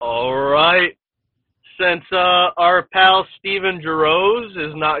since our pal Steven Jarosz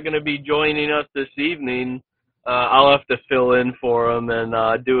is not going to be joining us this evening, I'll have to fill in for him and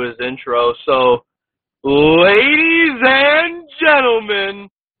do his intro. So, ladies and gentlemen,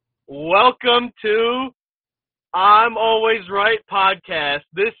 welcome to I'm Always Right podcast.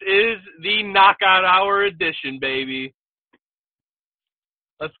 This is the Knockout Hour edition, baby.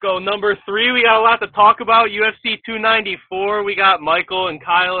 Let's go. Number 3, we got a lot to talk about. UFC 294. We got Michael and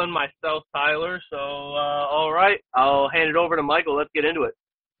Kyle and myself, Tyler. So, all right. I'll hand it over to Michael. Let's get into it.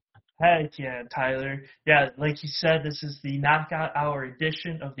 Heck yeah, Tyler. Yeah, like you said, this is the Knockout Hour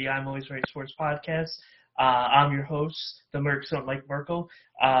edition of the I'm Always Right Sports podcast. I'm your host, the Merc Son Mike Merkel.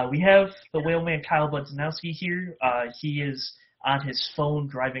 We have the whaleman Kyle Budzanowski here. He is on his phone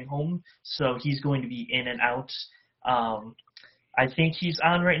driving home, so he's going to be in and out. I think he's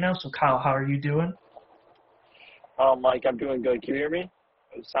on right now. So, Kyle, how are you doing? Mike, I'm doing good. Can you hear me?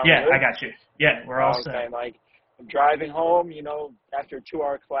 Yeah, good? I got you. Yeah, we're all set. Okay, Mike. I'm driving home, after a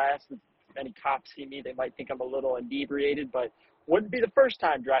 2-hour class. If any cops see me, they might think I'm a little inebriated, but wouldn't be the first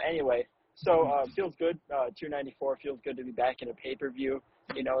time drive. Anyway, so feels good. 294 feels good to be back in a pay-per-view.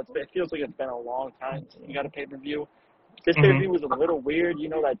 It feels like it's been a long time since we got a pay-per-view. This pay-per-view was a little weird.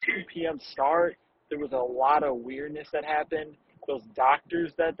 That 2 p.m. start, there was a lot of weirdness that happened. Those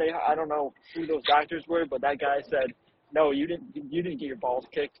doctors I don't know who those doctors were, but that guy said, no, you didn't get your balls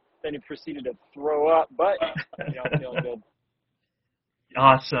kicked. Then he proceeded to throw up, but, feeling good.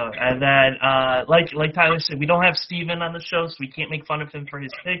 Awesome. And then, like Tyler said, we don't have Steven on the show, so we can't make fun of him for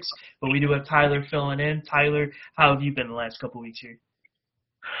his picks, but we do have Tyler filling in. Tyler, how have you been the last couple weeks here?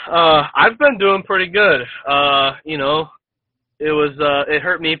 I've been doing pretty good. It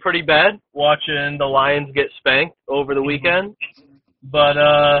hurt me pretty bad watching the Lions get spanked over the weekend. But,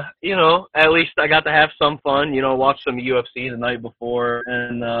 at least I got to have some fun, watch some UFC the night before.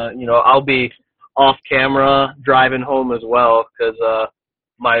 And, I'll be off camera driving home as well because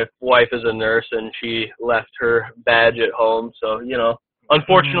my wife is a nurse and she left her badge at home. So,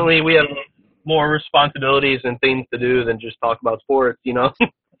 unfortunately we have more responsibilities and things to do than just talk about sports,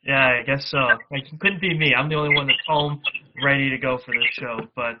 Yeah, I guess so. Like, it couldn't be me. I'm the only one that's home, ready to go for this show.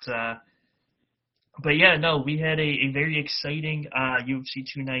 But yeah, no, we had a very exciting UFC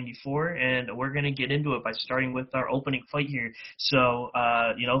 294, and we're going to get into it by starting with our opening fight here. So,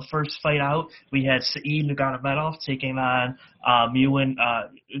 first fight out, we had Said Nurmagomedov taking on Muin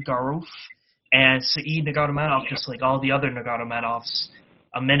Garouf. And Said Nurmagomedov, just like all the other Nurmagomedovs,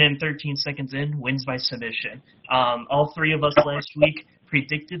 a minute and 13 seconds in, wins by submission. All three of us last week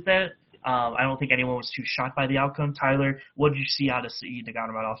predicted that. I don't think anyone was too shocked by the outcome. Tyler, what did you see out of Said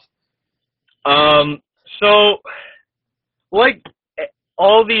Nurmagomedov? So, like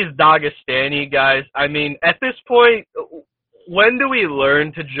all these Dagestani guys, I mean, at this point, when do we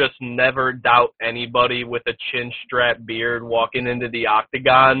learn to just never doubt anybody with a chin strap beard walking into the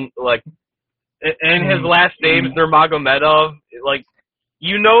octagon? Like, and his last name's Nurmagomedov. Like,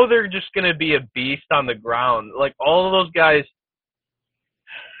 they're just going to be a beast on the ground. Like, all of those guys,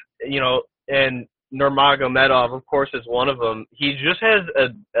 and Nurmagomedov, of course, is one of them. He just has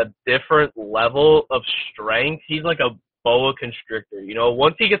a different level of strength. He's like a boa constrictor.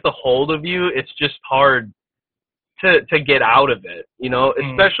 Once he gets a hold of you, it's just hard to get out of it,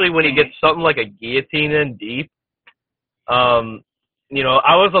 especially when he gets something like a guillotine in deep. I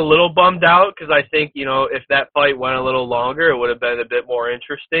was a little bummed out because I think, if that fight went a little longer, it would have been a bit more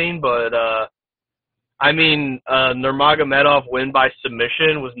interesting, but Nurmagomedov win by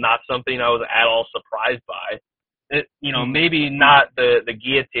submission was not something I was at all surprised by. Maybe not the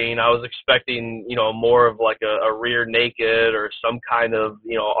guillotine. I was expecting, more of like a rear naked or some kind of,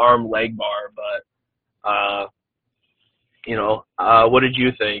 arm leg bar. But, what did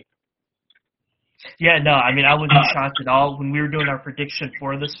you think? Yeah, no, I wasn't shocked at all. When we were doing our prediction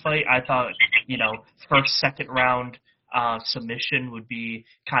for this fight, I thought, first, second round submission would be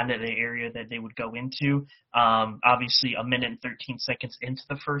kind of the area that they would go into. Obviously, a minute and 13 seconds into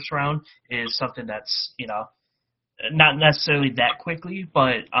the first round is something that's, not necessarily that quickly,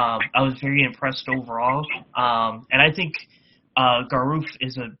 but I was very impressed overall. And I think Garouf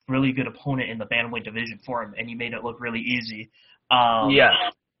is a really good opponent in the bantamweight division for him, and he made it look really easy.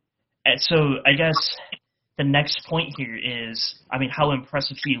 Yeah. And so I guess the next point here is, how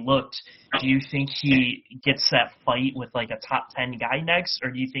impressive he looked. Do you think he gets that fight with like a top 10 guy next, or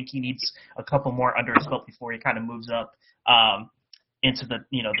do you think he needs a couple more under his belt before he kind of moves up into the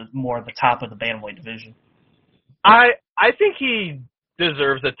the top of the bantamweight division? I think he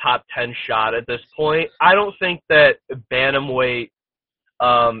deserves a top 10 shot at this point. I don't think that bantamweight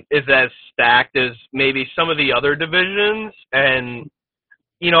is as stacked as maybe some of the other divisions, and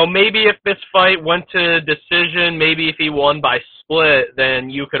maybe if this fight went to decision, maybe if he won by split, then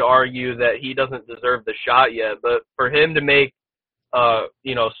you could argue that he doesn't deserve the shot yet. But for him to make,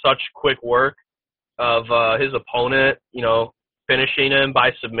 such quick work of his opponent, finishing him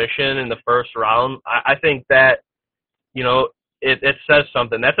by submission in the first round, I think that, it says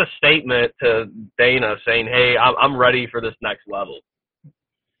something. That's a statement to Dana saying, hey, I'm ready for this next level.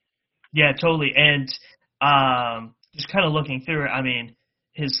 Yeah, totally. And just kind of looking through it, I mean,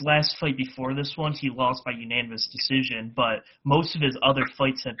 his last fight before this one, he lost by unanimous decision, but most of his other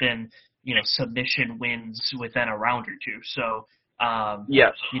fights have been, submission wins within a round or two. So,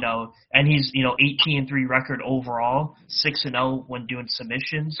 yes. And he's, 18-3 record overall, 6-0 when doing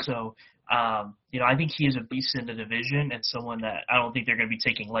submissions. So, I think he is a beast in the division and someone that I don't think they're going to be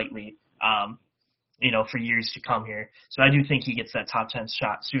taking lightly, for years to come here. So I do think he gets that top 10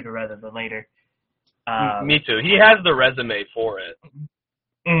 shot sooner rather than later. Me too. He has the resume for it.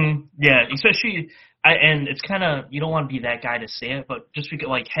 Yeah, especially, and it's kind of, you don't want to be that guy to say it, but just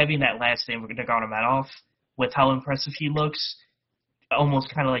because, having that last name, Nurmagomedov, with how impressive he looks,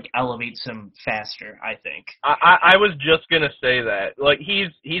 almost kind of, elevates him faster, I think. I was just going to say that.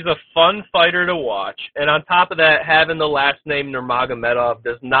 He's a fun fighter to watch, and on top of that, having the last name Nurmagomedov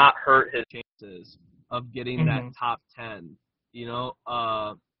does not hurt his chances of getting that top 10.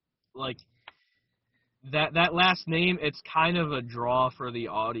 That last name, it's kind of a draw for the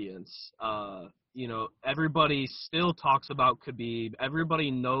audience. Everybody still talks about Khabib.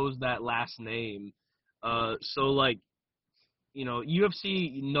 Everybody knows that last name.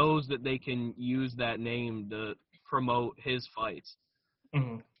 UFC knows that they can use that name to promote his fights.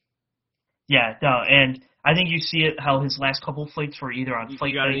 Mm-hmm. Yeah, no, and I think you see it how his last couple fights were either on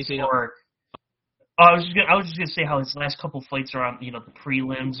Fight Nights or... I was just gonna say how his last couple fights are on, the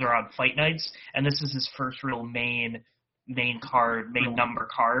prelims or on Fight Nights, and this is his first real main number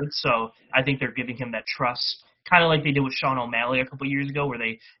card. So I think they're giving him that trust, kind of like they did with Sean O'Malley a couple years ago, where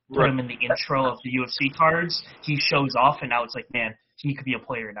they put him in the intro of the UFC cards. He shows off, and now it's like, man, he could be a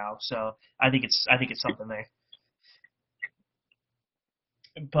player now. So I think it's something there.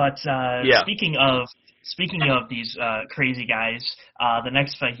 But Speaking of these crazy guys, the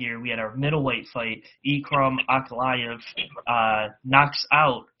next fight here, we had our middleweight fight. Ikram Ankalaev knocks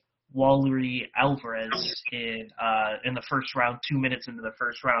out Wallery Alvarez in the first round, 2 minutes into the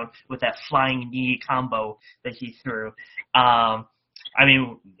first round, with that flying knee combo that he threw. Walk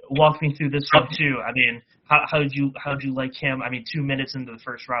me through this one too. How'd you like him? 2 minutes into the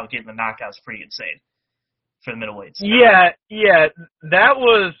first round, getting the knockout's pretty insane for the middleweights. Yeah, that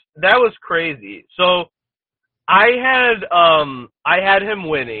was crazy. So I had him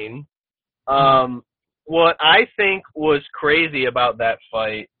winning. What I think was crazy about that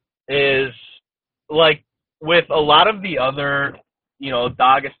fight is, with a lot of the other,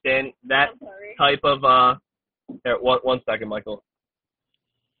 Dagestan, that type of here, one second, Michael.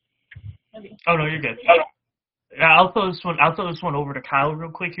 Oh no, you're good. I'll throw this one over to Kyle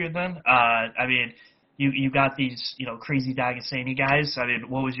real quick here then. You got these, crazy Dagestani guys.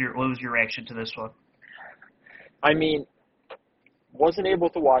 What was your reaction to this one? Wasn't able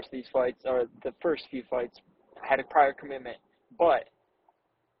to watch these fights, or the first few fights, had a prior commitment, but,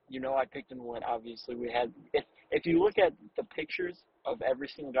 I picked him to win, obviously. If you look at the pictures of every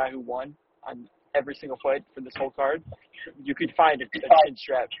single guy who won on every single fight for this whole card, you could find a chin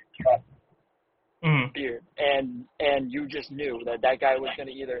strap beard, and you just knew that guy was going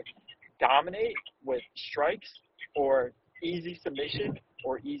to either dominate with strikes or easy submission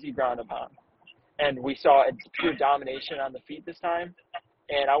or easy ground and pound. And we saw a pure domination on the feet this time,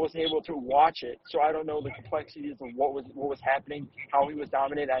 and I wasn't able to watch it, so I don't know the complexities of what was happening, how he was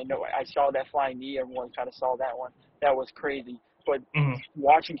dominated. I know I saw that flying knee. Everyone kind of saw that one. That was crazy. But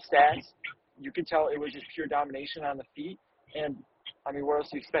watching stats, you could tell it was just pure domination on the feet. And what else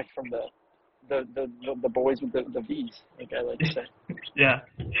do you expect from the boys with the V's, like I like to say? Yeah.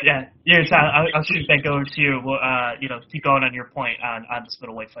 So I'll shoot that over to you. Well, keep going on your point on this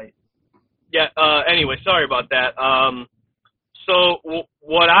middleweight fight. Yeah. Anyway, sorry about that. So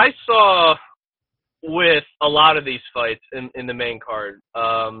what I saw with a lot of these fights in the main card,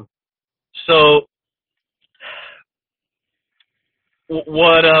 so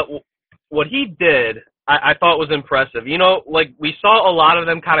what he did, I thought was impressive. We saw a lot of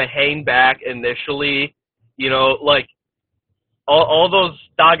them kind of hang back initially, all those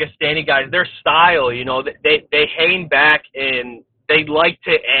Dagestani guys, their style, they hang back and they like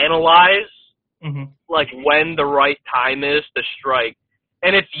to analyze, when the right time is to strike.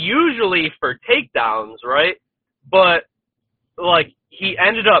 And it's usually for takedowns, right? But, he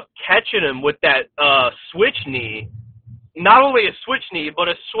ended up catching him with that switch knee not only a switch knee, but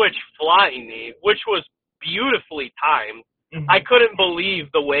a switch flying knee, which was beautifully timed. Mm-hmm. I couldn't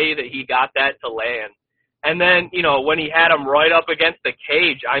believe the way that he got that to land. And then, when he had him right up against the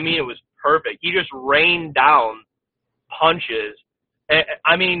cage, I mean, it was perfect. He just rained down punches.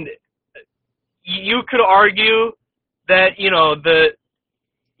 I mean, you could argue that,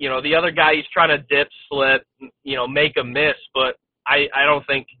 the other guy, he's trying to dip, slip, make a miss, but I don't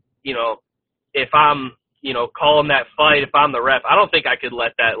think, if I'm, calling that fight, if I'm the ref, I don't think I could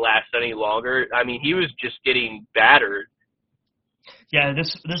let that last any longer. I mean, he was just getting battered. Yeah,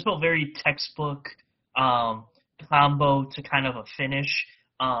 this felt very textbook combo to kind of a finish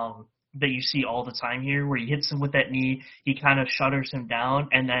that you see all the time here, where he hits him with that knee, he kind of shutters him down,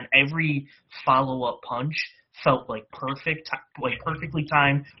 and then every follow-up punch felt like perfectly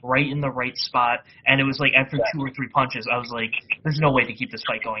timed, right in the right spot, and it was like after 2 or 3 punches, I was like, there's no way to keep this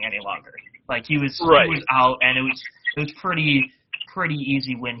fight going any longer. Like he was out, and it was pretty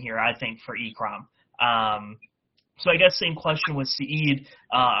easy win here, I think, for Ikram. So I guess same question with Saeed.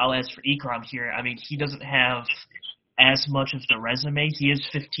 I'll ask for Ikram here. I mean, he doesn't have as much of the resume. He is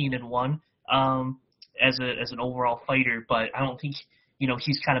 15-1 as an overall fighter, but I don't think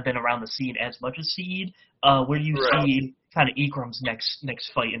he's kind of been around the scene as much as Saeed. Where do you see kind of Ikram's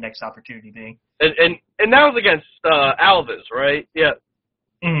next fight and next opportunity being? And that was against Alves, right? Yeah.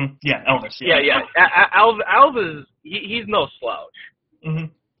 Mm-hmm. Yeah, Elvis. Yeah. Alves, he's no slouch. Mm-hmm.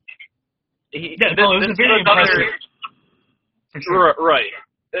 It was a very impressive. For sure. Right.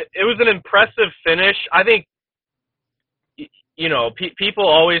 It was an impressive finish. I think, people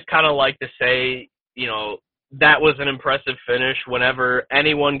always kind of like to say, that was an impressive finish whenever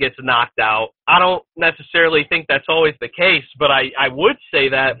anyone gets knocked out. I don't necessarily think that's always the case, but I would say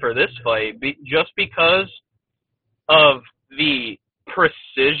that for this fight, just because of the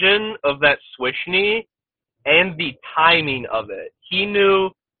precision of that switch knee and the timing of it. He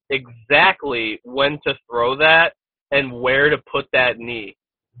knew exactly when to throw that and where to put that knee.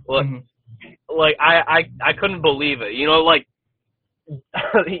 Like I couldn't believe it.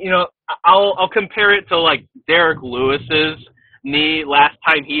 I'll compare it to like Derek Lewis's knee last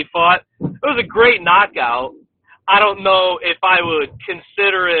time he fought. It was a great knockout. I don't know if I would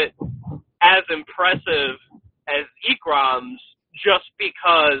consider it as impressive as Ikram's, just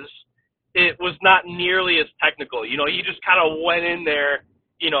because it was not nearly as technical. He just kind of went in there,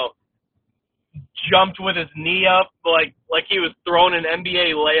 jumped with his knee up like he was throwing an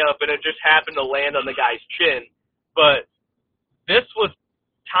NBA layup, and it just happened to land on the guy's chin. But this was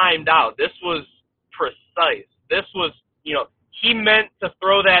timed out. This was precise. This was, he meant to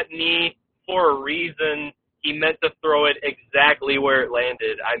throw that knee for a reason. He meant to throw it exactly where it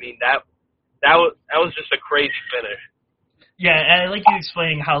landed. I mean, that was just a crazy finish. Yeah, and I like you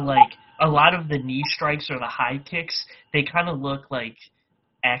explaining how, like, a lot of the knee strikes or the high kicks, they kind of look like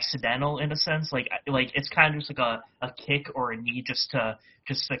accidental in a sense. Like it's kind of just like a kick or a knee just to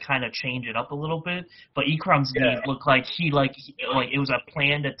kind of change it up a little bit. But Ikram's knee looked like he it was a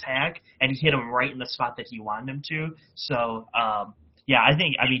planned attack, and he hit him right in the spot that he wanted him to. So I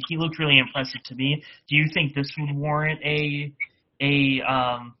mean he looked really impressive to me. Do you think this would warrant a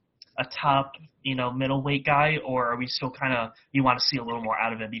top middleweight guy, or are we still kind of, you want to see a little more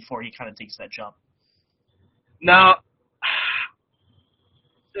out of him before he kind of takes that jump? Now,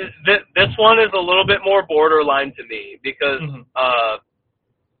 this one is a little bit more borderline to me because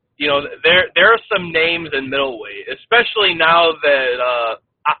there are some names in middleweight, especially now that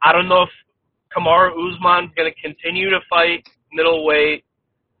I don't know if Kamaru Usman's going to continue to fight middleweight,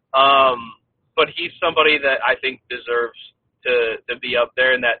 but he's somebody that I think deserves to be up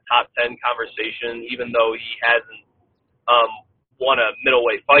there in that top 10 conversation, even though he hasn't won a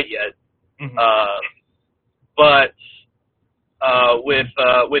middleweight fight yet. But with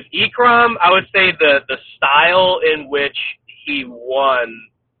Ikram, I would say the style in which he won,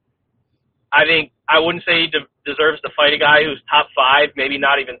 I think I wouldn't say he deserves to fight a guy who's top 5, maybe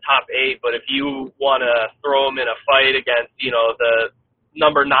not even top 8. But if you want to throw him in a fight against, the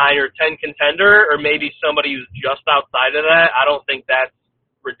number 9 or 10 contender, or maybe somebody who's just outside of that, I don't think that's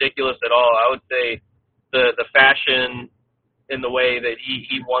ridiculous at all. I would say the fashion in the way that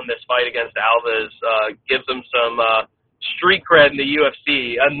he won this fight against Alves gives him some street cred in the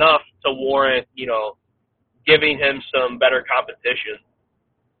UFC, enough to warrant, giving him some better competition.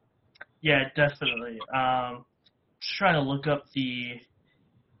 Yeah, definitely. Just trying to look up the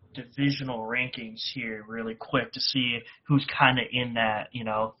divisional rankings here really quick to see who's kind of in that,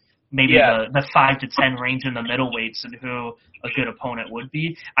 maybe the 5 to 10 range in the middleweights and who a good opponent would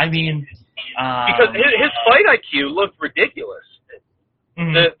be. I mean, because his fight IQ looked ridiculous.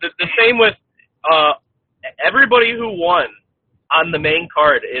 The same with everybody who won on the main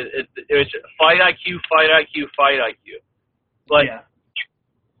card, it was fight IQ, fight IQ, fight IQ. Like,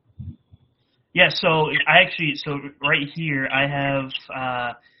 yeah. So right here I have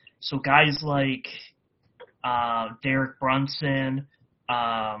so guys like Derek Brunson,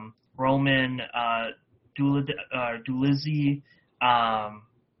 Roman Dulizzi,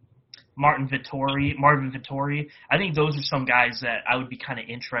 Marvin Vittori. I think those are some guys that I would be kind of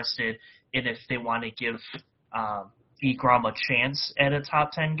interested in if they want to give Ikram a chance at a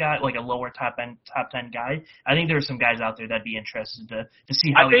top 10 guy, like a lower top 10 guy. I think there are some guys out there that'd be interested to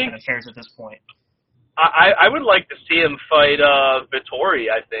see how he kind of fares at this point. I would like to see him fight Vittori.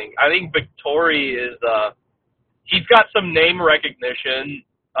 I think Vittori is he's got some name recognition,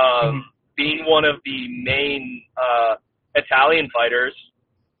 being one of the main Italian fighters.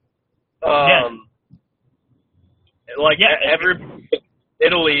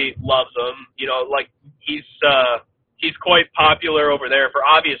 Italy loves him. You know, like he's quite popular over there for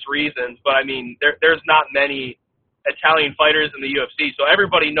obvious reasons. But I mean, there's not many Italian fighters in the UFC, so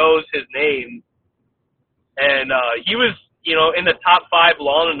everybody knows his name. And he was, you know, in the top 5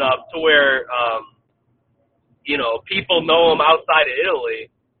 long enough to where, you know, people know him outside of Italy.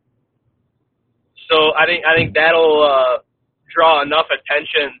 So I think that'll draw enough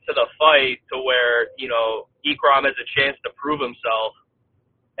attention to the fight to where, you know, Ikram has a chance to prove himself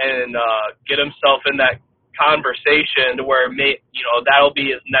and get himself in that conversation to where, you know, that'll be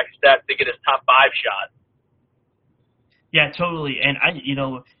his next step to get his top 5 shot. Yeah, totally. And you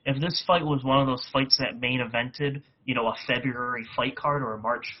know, if this fight was one of those fights that main evented, you know, a February fight card or a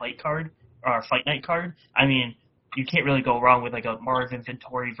March fight card or a fight night card, I mean, you can't really go wrong with like a Marvin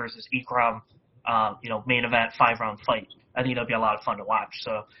Vittori versus Ikram, you know, main event 5-round fight. I think it'll be a lot of fun to watch.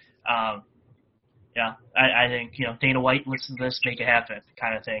 So, yeah, I think, you know, Dana White, listen to this, make it happen,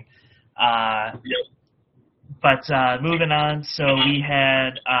 kind of thing. But moving on, so we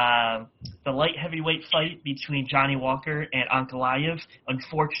had the light heavyweight fight between Johnny Walker and Ankalaev.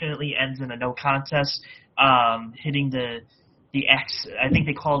 Unfortunately, ends in a no contest, hitting I think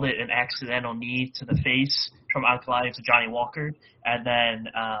they called it an accidental knee to the face from Ankalaev to Johnny Walker, and then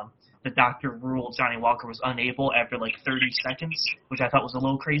the doctor ruled Johnny Walker was unable after like 30 seconds, which I thought was a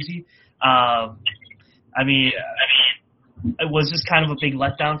little crazy. I mean, was this kind of a big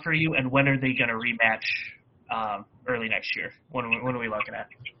letdown for you? And when are they going to rematch? Early next year. When are we looking at?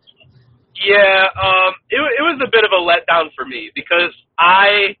 Yeah, it was a bit of a letdown for me because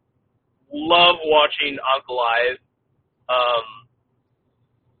I love watching Ankalaev.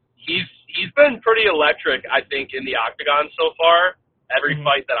 He's been pretty electric, I think, in the octagon so far. Every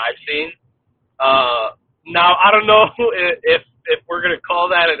fight that I've seen. Now I don't know if we're gonna call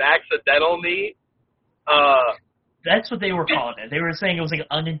that an accidental knee. That's what they were calling it. They were saying it was like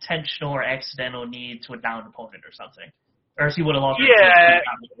an unintentional or accidental knee to a down opponent or something. Or else he would have lost. Yeah.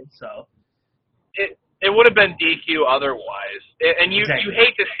 So it would have been DQ otherwise. And you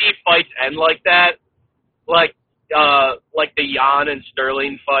hate to see fights end like that. Like the Jan and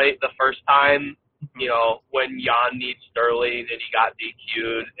Sterling fight the first time, you know, when Jan needs Sterling and he got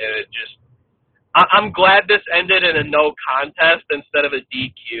DQ'd, and it just I'm glad this ended in a no contest instead of a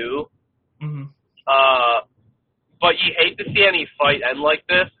DQ. But you hate to see any fight end like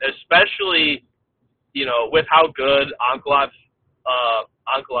this, especially, you know, with how good Ankalaev,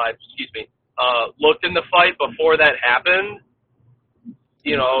 looked in the fight before that happened.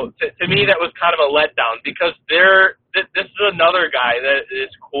 You know, to me that was kind of a letdown because this is another guy that is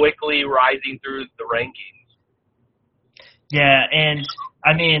quickly rising through the rankings. Yeah, and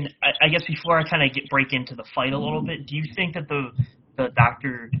I mean, I guess before I kind of break into the fight a little bit, do you think that the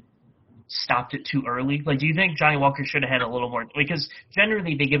doctor stopped it too early? Like, do you think Johnny Walker should have had a little more? Because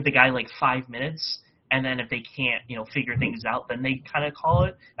generally they give the guy like 5 minutes, and then if they can't, you know, figure things out, then they kind of call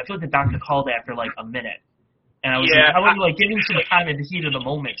it. I feel like the doctor called it after like a minute, and I was like, I would like give him some time in the heat of the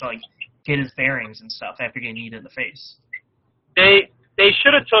moment to like get his bearings and stuff after getting kneed in the face. They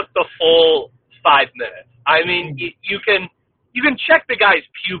should have took the full 5 minutes. I mean, you can check the guy's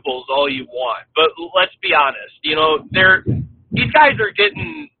pupils all you want, but let's be honest. You know, these guys are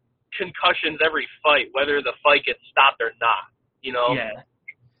getting concussions every fight, whether the fight gets stopped or not. You know. Yeah.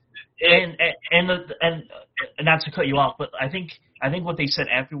 And not to cut you off, but I think what they said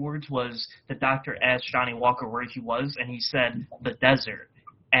afterwards was the doctor asked Johnny Walker where he was, and he said the desert,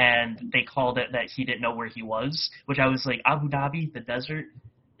 and they called it that he didn't know where he was, which I was like, Abu Dhabi, the desert,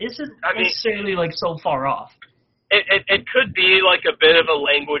 isn't necessarily like so far off. It could be like a bit of a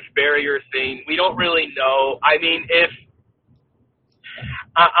language barrier thing. We don't really know. I mean, if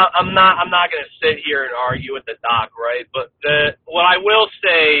I'm not going to sit here and argue with the doc, right? But what I will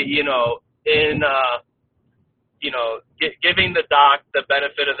say, you know, in giving the doc the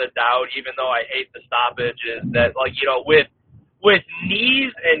benefit of the doubt, even though I hate the stoppage, is that, like, with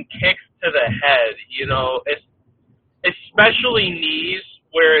knees and kicks to the head, it's, especially knees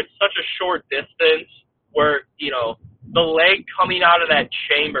where it's such a short distance, where, the leg coming out of that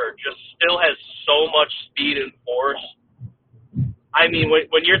chamber just still has so much speed and force. I mean,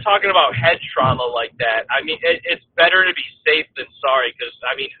 when you're talking about head trauma like that, I mean, it's better to be safe than sorry, because,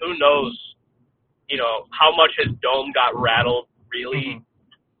 I mean, who knows, how much his dome got rattled, really.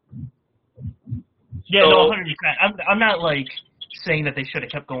 Mm-hmm. Yeah, no, 100%. I'm not, like, saying that they should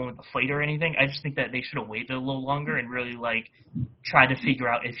have kept going with the fight or anything. I just think that they should have waited a little longer and really, like, tried to figure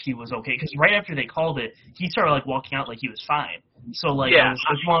out if he was okay. Because right after they called it, he started, like, walking out like he was fine. So, like, yeah. it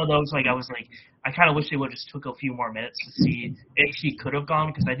was one of those, like, I was like, I kind of wish they would have just took a few more minutes to see if he could have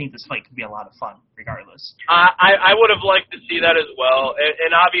gone, because I think this fight could be a lot of fun regardless. I would have liked to see that as well,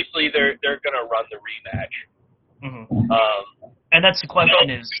 and obviously they're going to run the rematch. Mm-hmm. And that's the question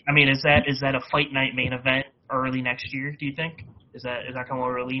is that a fight night main event early next year, do you think? Is that kind of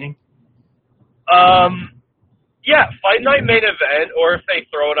where we're leaning? Yeah, fight night main event, or if they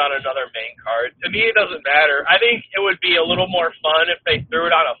throw it on another main card. To me, it doesn't matter. I think it would be a little more fun if they threw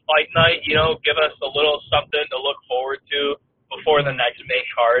it on a fight night, give us a little something to look forward to before the next main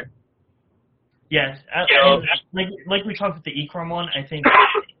card. Yes, like we talked with the Ikram one, I think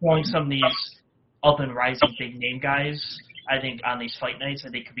throwing some of these up and rising big name guys, I think on these fight nights, I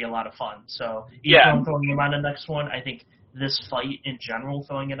think could be a lot of fun. So Ikram throwing him on the next one, I think this fight in general,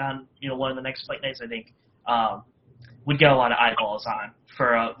 throwing it on one of the next fight nights, I think would get a lot of eyeballs on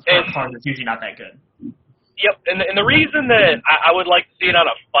for a card that's usually not that good. Yep, and the reason that I would like to see it on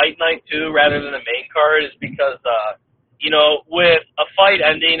a fight night too, rather than a main card, is because with a fight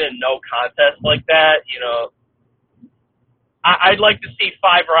ending in no contest like that, I'd like to see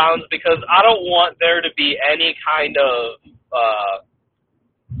 5 rounds, because I don't want there to be any kind of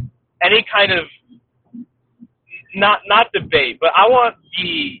not debate, but I want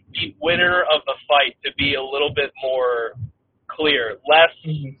the winner of the fight to be a little bit more clear, less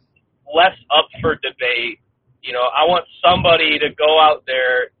up for debate. I want somebody to go out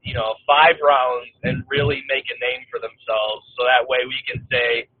there, 5 rounds and really make a name for themselves, so that way we can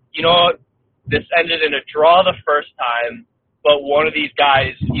say, this ended in a draw the first time, but one of these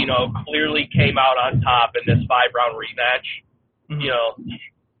guys, clearly came out on top in this 5-round rematch.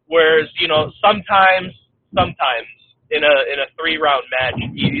 Whereas, sometimes in a 3-round match,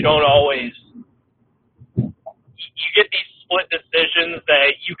 you don't always, you get these split decisions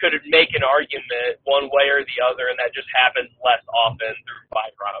that you could make an argument one way or the other, and that just happens less often through 5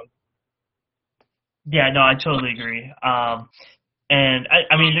 rounds. Yeah, no, I totally agree. And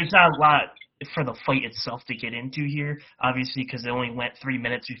I mean, there's not a lot for the fight itself to get into here, obviously, because it only went 3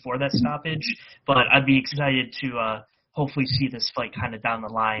 minutes before that stoppage. But I'd be excited to hopefully see this fight kind of down the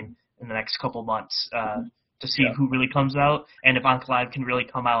line in the next couple months to see who really comes out, and if Ankalaev can really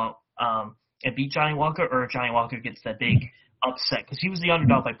come out and beat Johnny Walker, or if Johnny Walker gets that big upset, because he was the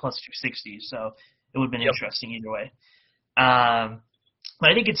underdog by plus 260, so it would have been interesting either way. But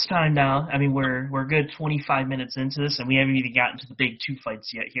I think it's time now. I mean, we're a good 25 minutes into this, and we haven't even gotten to the big 2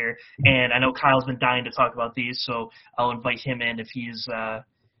 fights yet here. And I know Kyle's been dying to talk about these, so I'll invite him in if he's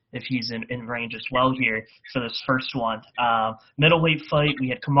in range as well here for this first one. Middleweight fight, we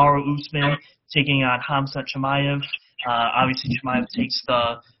had Kamaru Usman taking on Khamzat Chimaev. Obviously, Chimaev takes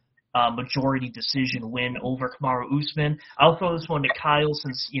the majority decision win over Kamaru Usman. I'll throw this one to Kyle,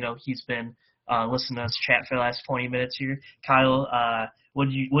 since he's been listening to us chat for the last 20 minutes here. Kyle, what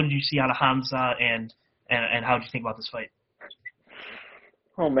did you see out of Khamzat, and how did you think about this fight?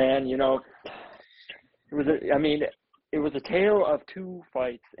 Oh man, it was a tale of 2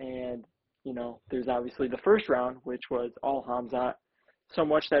 fights, and there's obviously the first round, which was all Khamzat, so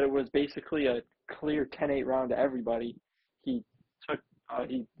much that it was basically a clear 10-8 round to everybody. He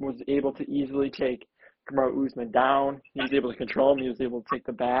was able to easily take Kamaru Usman down. He was able to control him. He was able to take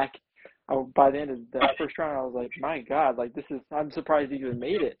the back. By the end of the first round, I was like, my God, I'm surprised he even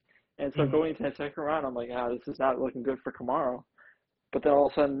made it. And so going into that second round, I'm like, this is not looking good for Kamaru. But then all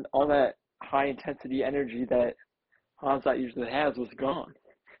of a sudden, all that high intensity energy that Khamzat usually has was gone,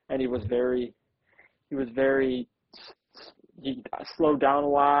 and he slowed down a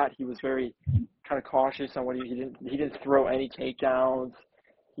lot. He was very kind of cautious on what he didn't throw any takedowns.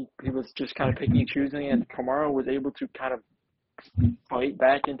 He was just kind of picking and choosing, and Kamaru was able to kind of fight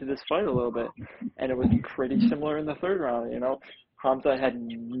back into this fight a little bit, and it was pretty similar in the third round. Khamzat had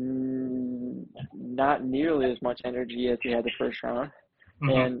not nearly as much energy as he had the first round,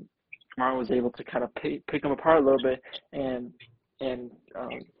 and Kamaru was able to kind of pick him apart a little bit, and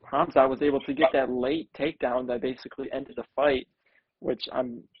Hamza was able to get that late takedown that basically ended the fight, which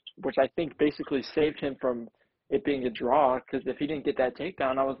I think basically saved him from it being a draw, because if he didn't get that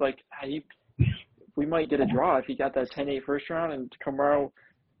takedown, I was like, we might get a draw if he got that 10-8 first round and Kamaru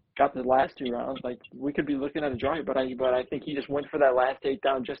got the last 2 rounds. Like, we could be looking at a draw, but I think he just went for that last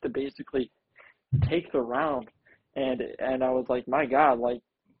takedown just to basically take the round. And I was like, my God, like,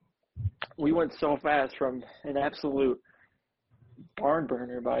 we went so fast from an absolute barn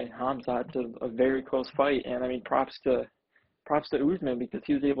burner by Hamza to a very close fight. And I mean, props to Usman, because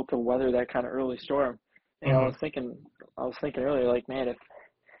he was able to weather that kind of early storm. And I was thinking earlier, like, man,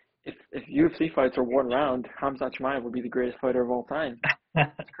 if UFC fights are 1 round, Hamza Chimaev would be the greatest fighter of all time.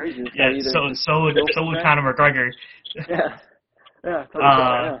 It's crazy. So would Conor McGregor.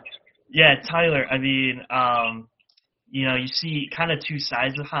 Yeah, Tyler, I mean, you see kind of 2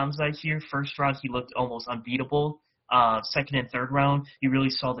 sides of Hamza here. First round, he looked almost unbeatable. Second and third round, you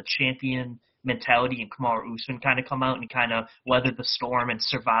really saw the champion mentality and Kamaru Usman kind of come out and kind of weather the storm and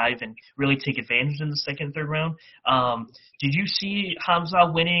survive and really take advantage in the second and third round. Did you see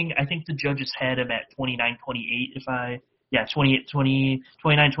Hamza winning? I think the judges had him at 29-28,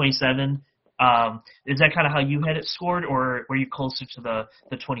 29-27. Is that kind of how you had it scored, or were you closer to the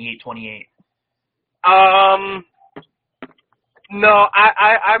 28-28? No,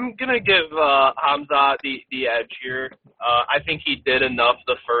 I'm gonna give Hamza the edge here. I think he did enough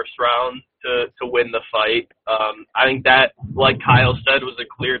the first round to win the fight. I think that, like Kyle said, was a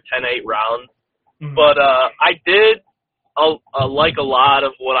clear 10-8 round. Mm-hmm. But I did like a lot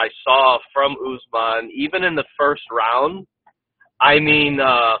of what I saw from Usman, even in the first round. I mean,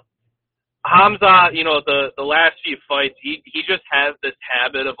 Hamza, the last few fights, he just has this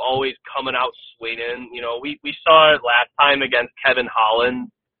habit of always coming out swinging. We saw it last time against Kevin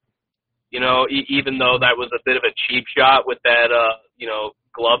Holland. Even though that was a bit of a cheap shot with that,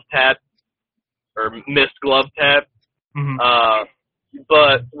 glove tap or missed glove tap. Mm-hmm.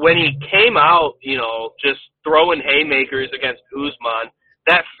 But when he came out, just throwing haymakers against Usman,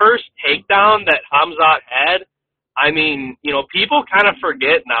 that first takedown that Hamza had, I mean, people kind of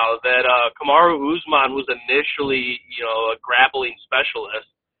forget now that Kamaru Usman was initially, a grappling specialist.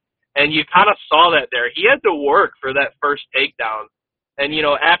 And you kind of saw that there. He had to work for that first takedown. And,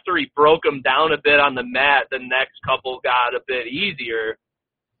 after he broke him down a bit on the mat, the next couple got a bit easier.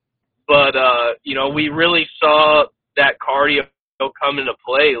 But, we really saw that cardio come into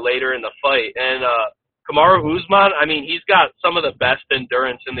play later in the fight. And Kamaru Usman, I mean, he's got some of the best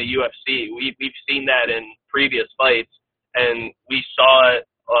endurance in the UFC. We've seen that in previous fights, and we saw it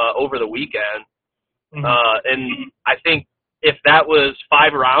over the weekend. Mm-hmm. And I think if that was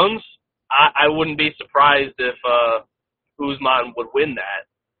 5 rounds, I wouldn't be surprised if Usman would win that.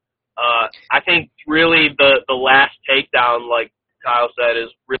 I think really the last takedown, like Kyle said,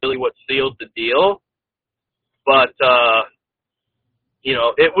 is really what sealed the deal. But,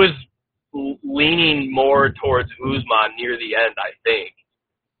 it was leaning more towards Usman near the end, I think.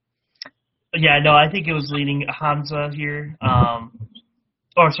 Yeah, no, I think it was leading Hamza here. I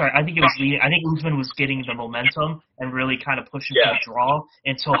think it was leading. I think Usman was getting the momentum and really kind of pushing to the draw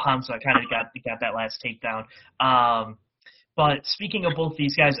until Hamza kind of got that last takedown. But speaking of both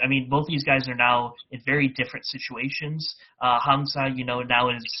these guys, I mean, both these guys are now in very different situations. Hamza, now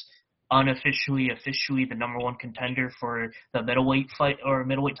is officially the number 1 contender for the middleweight fight or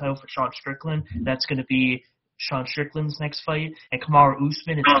middleweight title for Sean Strickland. That's going to be Sean Strickland's next fight. And Kamaru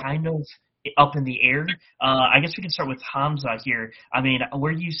Usman is kind of up in the air. I guess we can start with Hamza here. I mean,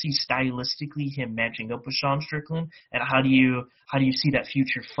 where do you see stylistically him matching up with Sean Strickland, and how do you see that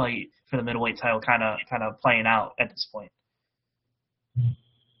future fight for the middleweight title kind of playing out at this point?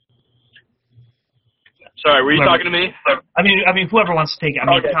 Sorry, were you talking to me? I mean, whoever wants to take it. I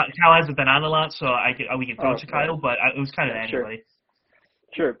mean, Okay. Kyle hasn't been on a lot, so we can throw it to Kyle, but it was kind of anyway.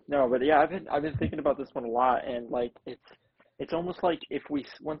 Sure. No, but yeah, I've been thinking about this one a lot, and like it's almost like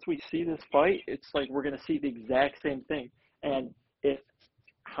once we see this fight, it's like we're gonna see the exact same thing. And if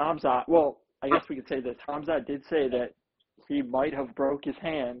Hamza, well, I guess we could say this. Hamza did say that he might have broke his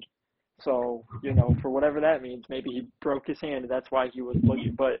hand, so for whatever that means, maybe he broke his hand, and that's why he was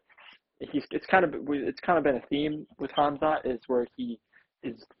looking, but. It's kind of been a theme with Hamza, is where he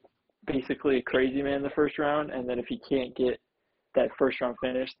is basically a crazy man in the first round, and then if he can't get that first round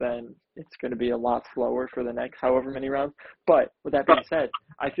finish, then it's going to be a lot slower for the next however many rounds. But with that being said,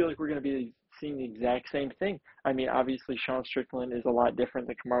 I feel like we're going to be seeing the exact same thing. I mean, obviously Sean Strickland is a lot different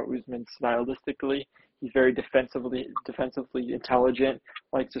than Kamaru Usman stylistically. He's very defensively intelligent,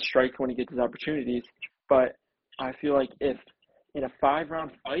 likes to strike when he gets his opportunities. But I feel like if in a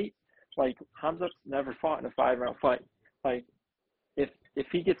 5-round fight, like, Hamza never fought in a 5-round fight. Like, if if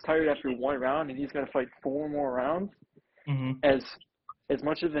he gets tired after one round and he's going to fight 4 more rounds, Mm-hmm. as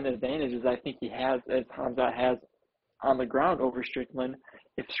much of an advantage as I think he has, as Hamzat has on the ground over Strickland,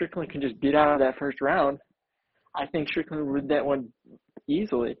 if Strickland can just get out of that first round, I think Strickland would win that one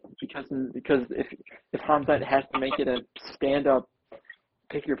easily because if Hamzat has to make it a stand-up,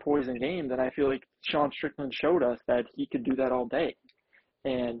 pick your poison game, then I feel like Sean Strickland showed us that he could do that all day.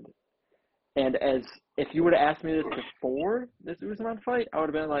 And as if you would have asked me this before this Usman fight, I would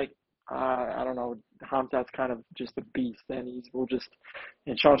have been like, I don't know, Hamzat's kind of just a beast, and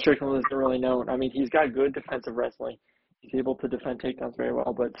and Sean Strickland isn't really known. I mean, he's got good defensive wrestling. He's able to defend takedowns very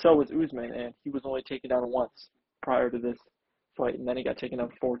well, but so was Usman, and he was only taken down once prior to this fight, and then he got taken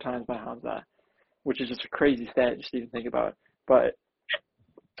down 4 times by Hamzat, which is just a crazy stat just to even think about. But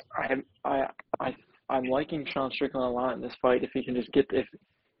I'm liking Sean Strickland a lot in this fight if he can just get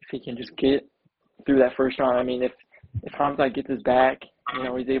through that first round. I mean, if Hamzat gets his back,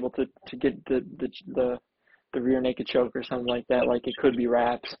 he's able to get the rear naked choke or something like that, like it could be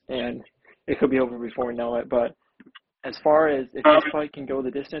wraps and it could be over before we know it. But as far as if this fight can go the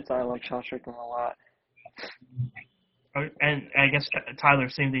distance, I like Sean Strickland a lot. And I guess, Tyler,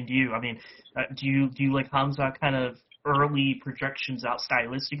 same thing to you. I mean, do you like Hamzat kind of early projections out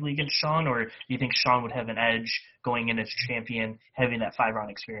stylistically against Sean, or do you think Sean would have an edge going in as champion, having that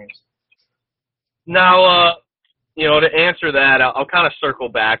 5-round experience? Now, to answer that, I'll kind of circle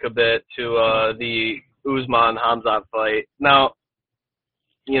back a bit to the Usman-Hamzat fight. Now,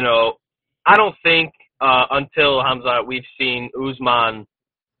 I don't think until Hamzat we've seen Usman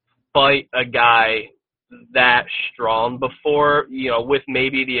fight a guy that strong before, with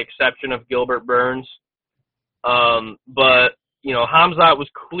maybe the exception of Gilbert Burns. But, Hamzat was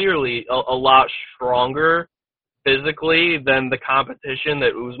clearly a lot stronger physically than the competition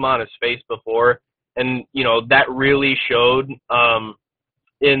that Usman has faced before. And, that really showed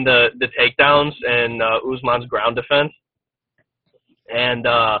in the takedowns and Usman's ground defense. And,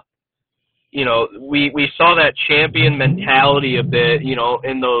 we saw that champion mentality a bit,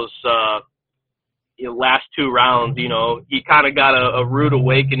 in those last 2 rounds. He kind of got a rude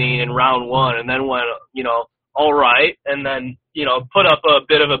awakening in round 1 and then went, all right, and then, put up a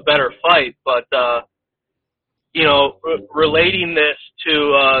bit of a better fight. But, relating this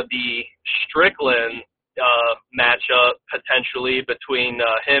to the Strickland matchup potentially between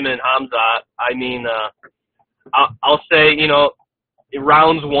him and Hamzat, I mean, I'll say,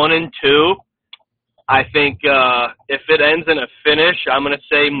 rounds 1 and 2, I think if it ends in a finish, I'm going to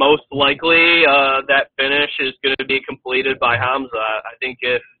say most likely that finish is going to be completed by Hamzat. I think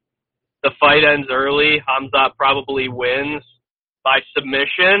if the fight ends early, Hamzat probably wins by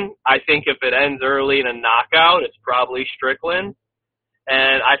submission. I think if it ends early in a knockout, it's probably Strickland.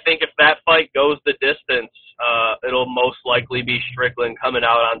 And I think if that fight goes the distance, it'll most likely be Strickland coming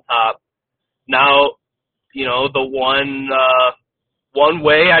out on top. Now, the one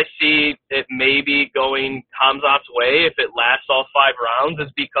way I see it maybe going Hamzat's way if it lasts all 5 rounds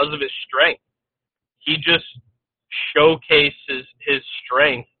is because of his strength. He just showcases his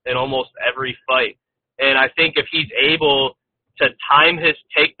strength in almost every fight. And I think if he's able to time his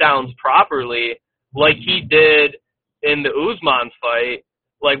takedowns properly, like he did in the Usman fight,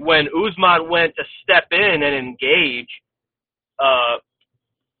 like when Usman went to step in and engage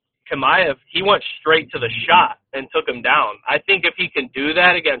Chimaev, he went straight to the shot and took him down. I think if he can do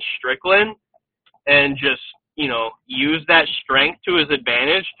that against Strickland and just, use that strength to his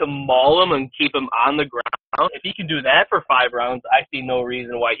advantage to maul him and keep him on the ground, if he can do that for 5 rounds, I see no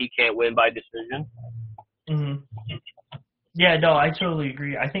reason why he can't win by decision. Mm-hmm. Yeah, no, I totally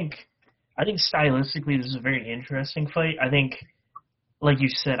agree. I think stylistically this is a very interesting fight. I think, like you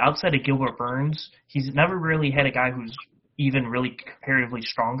said, outside of Gilbert Burns, he's never really had a guy who's even really comparatively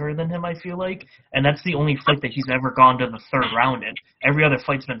stronger than him, I feel like. And that's the only fight that he's ever gone to the 3rd round in. Every other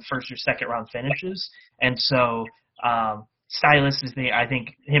fight's been 1st or 2nd round finishes. And so, stylistically, I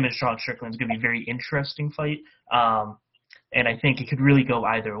think him and Sean Strickland is going to be a very interesting fight. And I think it could really go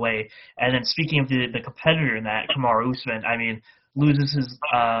either way. And then speaking of the competitor in that, Kamaru Usman, I mean, loses his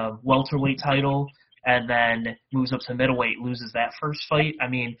welterweight title and then moves up to middleweight, loses that first fight. I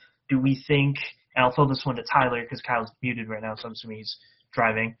mean, do we think, and I'll throw this one to Tyler because Kyle's muted right now, so I'm assuming he's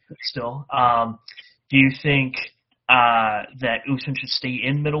driving still. Do you think that Usman should stay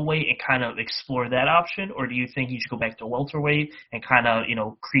in middleweight and kind of explore that option, or do you think he should go back to welterweight and kind of,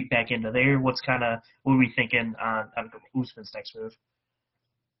 creep back into there? What are we thinking on Usman's next move?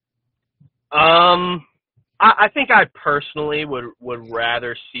 I think I personally would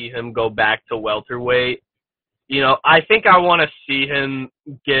rather see him go back to welterweight. I think I want to see him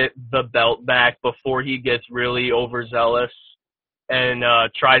get the belt back before he gets really overzealous and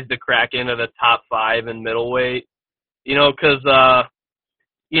tries to crack into the top 5 in middleweight. Because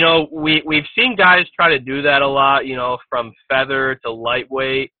we've seen guys try to do that a lot. From feather to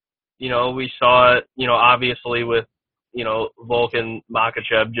lightweight. We saw it. Obviously with Volkan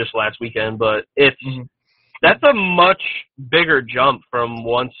Makhachev just last weekend, but that's a much bigger jump from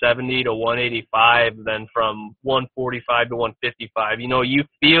 170 to 185 than from 145 to 155. You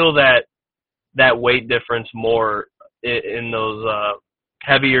feel that weight difference more in those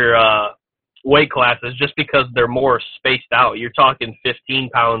heavier weight classes just because they're more spaced out. You're talking 15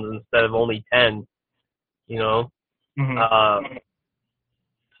 pounds instead of only 10,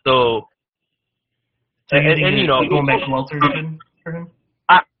 So going back to welter is good for him?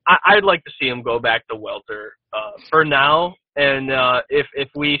 I'd like to see him go back to welter for now, and if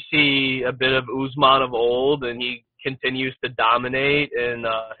we see a bit of Usman of old and he continues to dominate in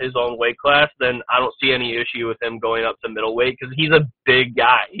his own weight class, then I don't see any issue with him going up to middleweight because he's a big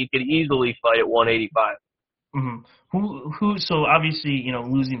guy. He could easily fight at 185. So obviously,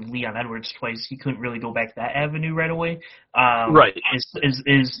 losing Leon Edwards twice, he couldn't really go back that avenue right away. Right.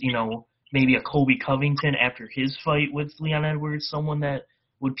 Is maybe a Colby Covington after his fight with Leon Edwards someone that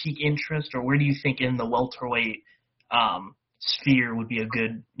would pique interest, or where do you think in the welterweight sphere would be a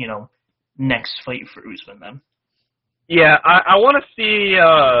good, next fight for Usman then? Yeah, I want to see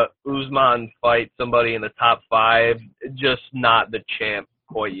Usman fight somebody in the top 5, just not the champ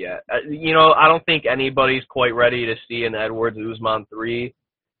quite yet. I don't think anybody's quite ready to see an Edwards-Usman 3.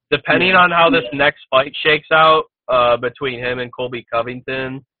 Depending on how this next fight shakes out between him and Colby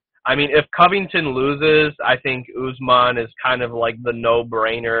Covington, I mean, if Covington loses, I think Usman is kind of like the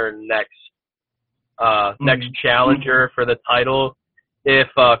no-brainer next challenger for the title. If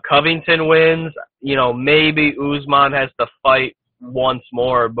Covington wins, maybe Usman has to fight once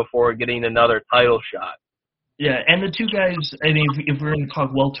more before getting another title shot. Yeah, and the two guys, I mean, if we're going to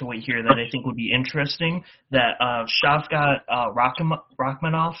talk welterweight here, that I think would be interesting, that Shavkat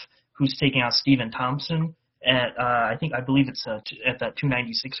Rakhmonov, who's taking out Stephen Thompson at, I believe it's at that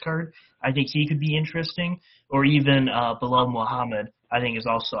 296 card. I think he could be interesting, or even Bilal Muhammad, I think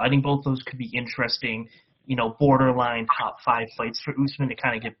both those could be interesting, borderline top 5 fights for Usman to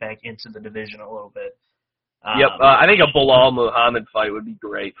kind of get back into the division a little bit. I think a Bilal Muhammad fight would be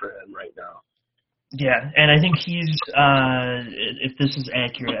great for him right now. Yeah, and I think he's, if this is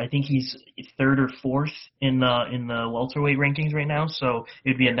accurate, I think he's 3rd or 4th in the welterweight rankings right now. So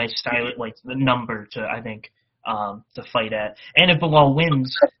it'd be a nice style, like the number to, I think, to fight at. And if Bilal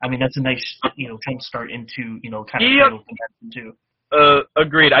wins, I mean that's a nice, jump start into, kind of title contention too.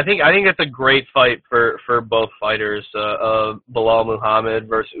 Agreed. I think it's a great fight for both fighters. Bilal Muhammad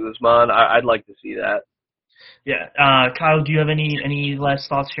versus Usman. I'd like to see that. Yeah. Kyle, do you have any last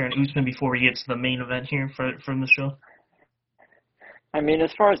thoughts here on Usman before we get to the main event here from the show? I mean,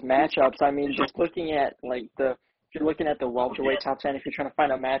 as far as matchups, just looking at if you're looking at the welterweight top 10, if you're trying to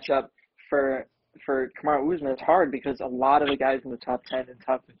find a matchup for Kamaru Usman, it's hard because a lot of the guys in the top 10 and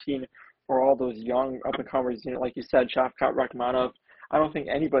top 15 are all those young up-and-comers, like you said, Shavkat Rakhmonov. I don't think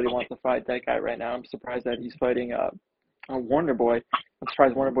anybody wants to fight that guy right now. I'm surprised that he's fighting Wonder Boy. I'm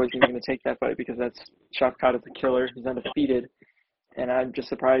surprised Wonder Boy's even going to take that fight because Shavkat is a killer. He's undefeated. And I'm just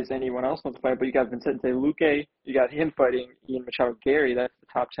surprised anyone else wants to fight. But you got Vicente Luque. You got him fighting Ian Machado Gary. That's the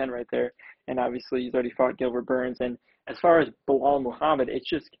top 10 right there. And obviously he's already fought Gilbert Burns. And as far as Bilal Muhammad,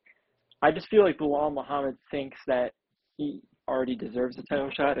 I just feel like Bilal Muhammad thinks that he already deserves a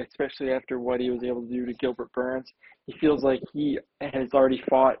title shot, especially after what he was able to do to Gilbert Burns. He feels like he has already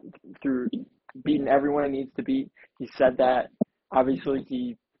fought through beating everyone he needs to beat. He said that.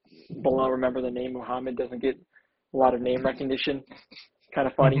 Obviously, Bilal, remember the name Muhammad, doesn't get a lot of name recognition. Kind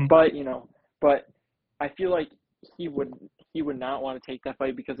of funny, but I feel like he would not want to take that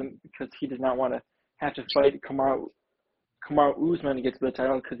fight because he does not want to have to fight Kamaru Usman to get to the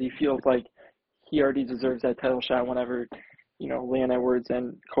title because he feels like he already deserves that title shot whenever Leon Edwards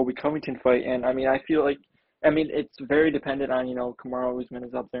and Colby Covington fight. And I feel like it's very dependent on Kamaru Usman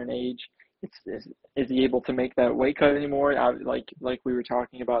is up there in age. Is he able to make that weight cut anymore? Like we were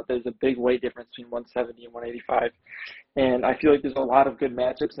talking about, there's a big weight difference between 170 and 185. And I feel like there's a lot of good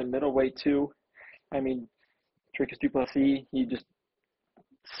matchups in middleweight too. Dricus du Plessis, he just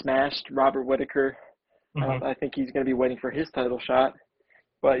smashed Robert Whittaker. I think he's going to be waiting for his title shot.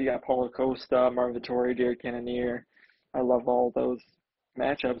 But you got Paulo Costa, Marvin Vettori, Derek Cannonier. I love all those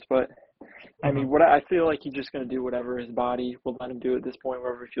matchups. But, what I feel like he's just going to do whatever his body will let him do at this point,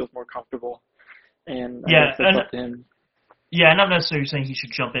 wherever he feels more comfortable. And I guess that's up to him. Yeah, I'm not necessarily saying he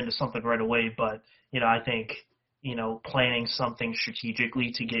should jump into something right away, but, I think, planning something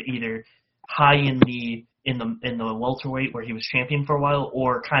strategically to get either high in the in the welterweight where he was champion for a while,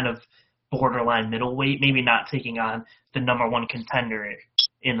 or kind of borderline middleweight, maybe not taking on the number one contender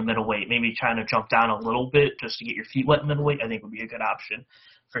in the middleweight, maybe trying to jump down a little bit just to get your feet wet in middleweight, I think would be a good option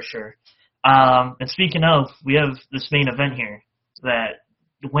for sure. And speaking of, we have this main event here that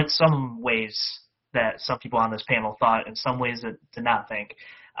went some ways that some people on this panel thought, and some ways that did not think.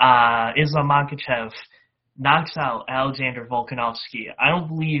 Islam Makhachev knocks out Alexander Volkanovski. I don't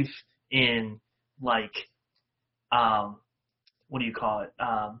believe in, like, what do you call it?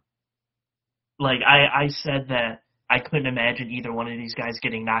 I said that I couldn't imagine either one of these guys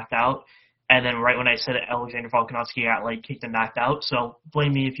getting knocked out. And then right when I said it, Alexander Volkanovski got leg kicked and knocked out. So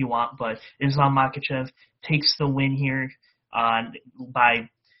blame me if you want, but Islam Makhachev takes the win here by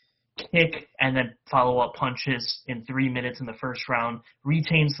kick and then follow-up punches in 3 minutes in the first round,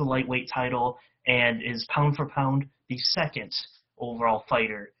 retains the lightweight title, and is pound for pound the second overall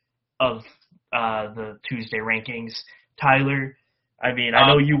fighter of the Tuesday rankings. Tyler, I mean, I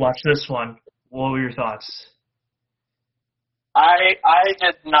know you watched this one. What were your thoughts? I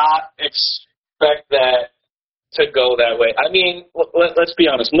did not expect that to go that way. I mean, let's be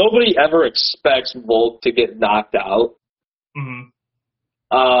honest. Nobody ever expects Volk to get knocked out. Mm-hmm.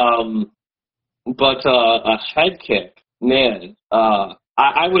 But a head kick, man.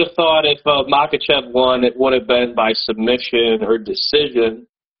 I would have thought if Makhachev won, it would have been by submission or decision.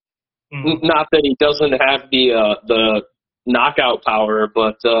 Mm-hmm. Not that he doesn't have the knockout power,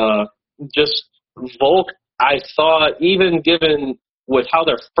 but just Volk, I thought, even given with how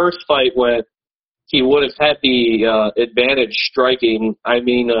their first fight went, he would have had the advantage striking. I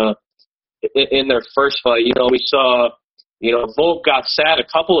mean, in their first fight, we saw, Volk got sat a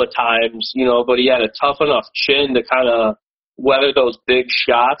couple of times, but he had a tough enough chin to kind of weather those big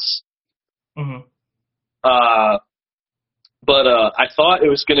shots. Mm-hmm. But I thought it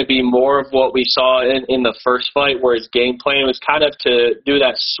was going to be more of what we saw in the first fight, where his game plan was kind of to do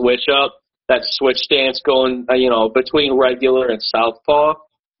that switch up, that switch stance going, between regular and southpaw,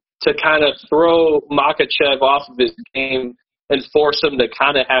 to kind of throw Makhachev off of his game and force him to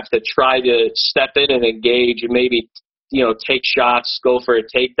kind of have to try to step in and engage and maybe, take shots, go for a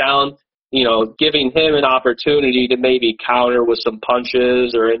takedown, giving him an opportunity to maybe counter with some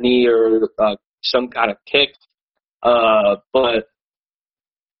punches or a knee or some kind of kick. But,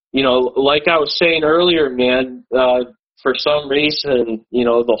 like I was saying earlier, man, for some reason,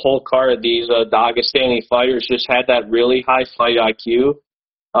 the whole card of these Dagestani fighters just had that really high fight IQ,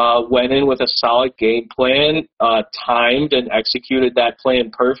 went in with a solid game plan, timed and executed that plan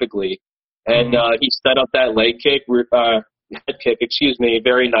perfectly. And he set up that head kick,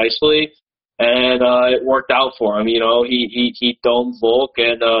 very nicely, and it worked out for him. He domed Volk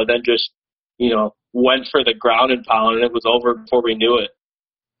and then just, went for the ground and pound, and it was over before we knew it.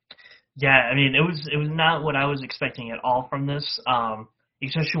 Yeah, I mean, it was not what I was expecting at all from this,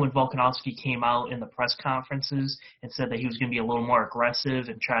 especially when Volkanovski came out in the press conferences and said that he was going to be a little more aggressive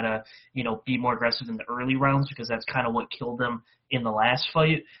and try to, be more aggressive in the early rounds, because that's kind of what killed him in the last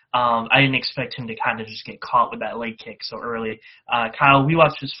fight. I didn't expect him to kind of just get caught with that leg kick so early. Kyle, we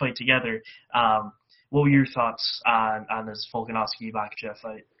watched this fight together. What were your thoughts on this Volkanovski-Makhachev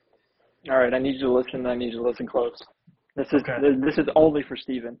fight? All right, I need you to listen. I need you to listen close. This is only for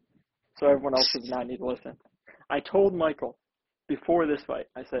Steven, so everyone else does not need to listen. I told Michael before this fight,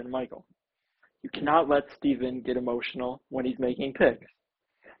 I said, Michael, you cannot let Steven get emotional when he's making picks,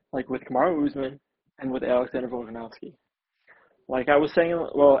 like with Kamaru Usman and with Alexander Volkanovski. Like I was saying,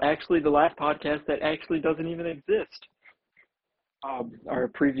 well, actually, the last podcast that actually doesn't even exist. Our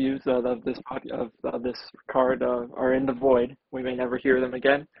previews of this card are in the void. We may never hear them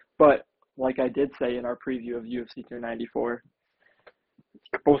again, but like I did say in our preview of UFC 294,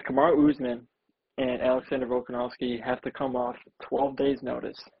 both Kamaru Usman and Alexander Volkanovski have to come off 12 days'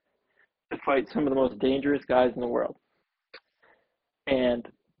 notice to fight some of the most dangerous guys in the world. And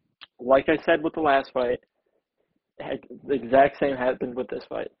like I said with the last fight, the exact same happened with this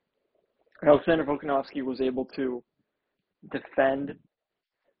fight. Alexander Volkanovski was able to defend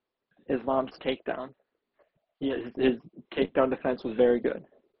Islam's takedown. His takedown defense was very good.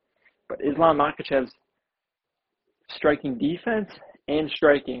 But Islam Makhachev's striking defense and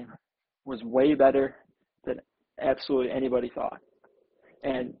striking was way better than absolutely anybody thought.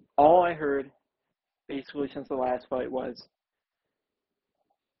 And all I heard basically since the last fight was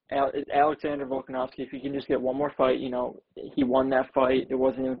Alexander Volkanovski, if he can just get one more fight, he won that fight. It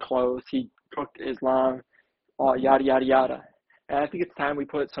wasn't even close. He cooked Islam, yada, yada, yada. And I think it's time we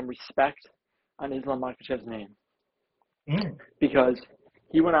put some respect on Islam Makhachev's name. Because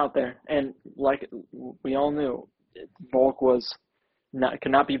he went out there, and like we all knew, Volk was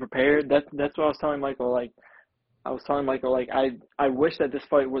could not be prepared. That's what I was telling Michael. I wish that this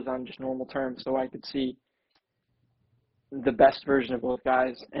fight was on just normal terms so I could see the best version of both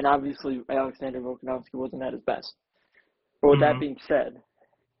guys. And obviously, Alexander Volkanovski wasn't at his best. But with that being said,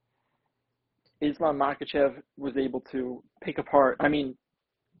 Islam Makhachev was able to pick apart. I mean,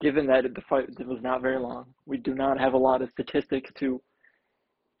 given that the fight was not very long, we do not have a lot of statistics to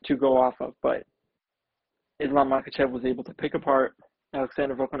go off of. But Islam Makhachev was able to pick apart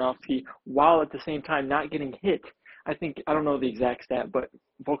Alexander Volkanovski while at the same time not getting hit. I don't know the exact stat, but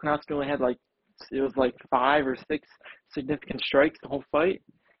Volkanovski only had it was 5 or 6 significant strikes the whole fight,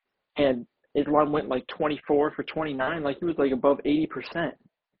 and Islam went 24 for 29, he was above 80%,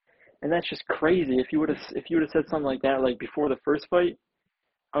 and that's just crazy. If you would have said something like that before the first fight,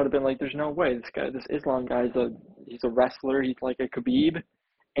 I would have been there's no way this Islam guy he's a wrestler, he's like a Khabib,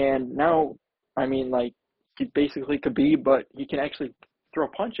 and now he's basically Khabib, but he can actually throw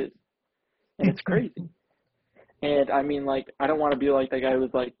punches, and it's crazy. And I don't want to be like that guy who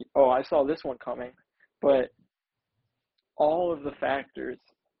was oh, I saw this one coming. But all of the factors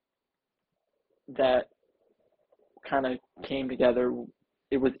that kind of came together,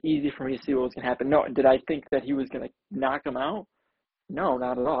 it was easy for me to see what was going to happen. No, did I think that he was going to knock him out? No,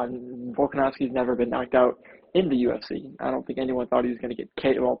 not at all. I mean, Volkanovski's never been knocked out in the UFC. I don't think anyone thought he was going to get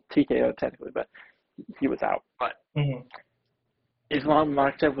TKO technically, but he was out. But Islam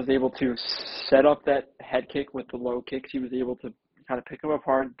Makhachev was able to set up that head kick with the low kicks. He was able to kind of pick him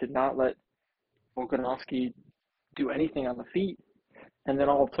apart, did not let Volkanovski do anything on the feet. And then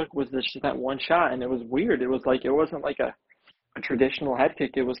all it took was just that one shot, and it was weird. It was it wasn't like a traditional head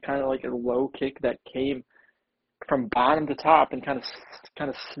kick. It was kind of like a low kick that came from bottom to top and kind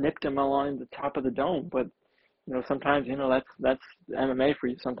of snipped him along the top of the dome. But sometimes that's MMA for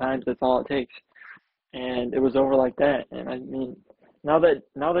you. Sometimes that's all it takes. And it was over like that. And I mean, now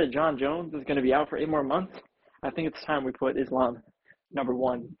that Jon Jones is going to be out for 8 more months, I think it's time we put Islam number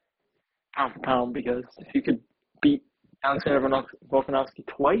 1 pound for pound, because if you could beat Alexander Volkanovski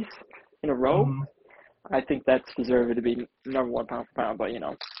twice in a row, I think that's deserved to be number 1 pound for pound. But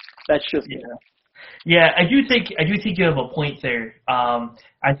that's just me. Yeah, I do think you have a point there.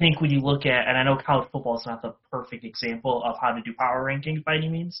 I think when you look at, and I know college football is not the perfect example of how to do power rankings by any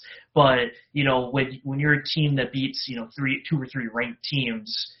means, but when you're a team that beats 2 or 3 ranked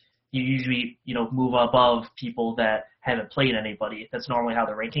teams, you usually move above people that haven't played anybody. That's normally how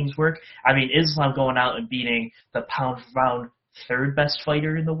the rankings work. I mean, Islam going out and beating the pound for pound 3rd best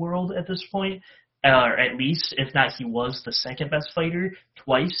fighter in the world at this point, or at least, if not, he was the 2nd best fighter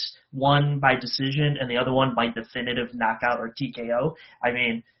twice, one by decision and the other one by definitive knockout or TKO. I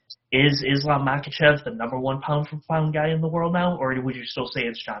mean, is Islam Makhachev the number 1 pound for pound guy in the world now, or would you still say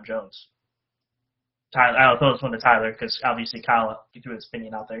it's Jon Jones? Tyler, I'll throw this one to Tyler because obviously Kyle threw his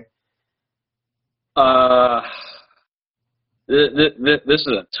opinion out there. This is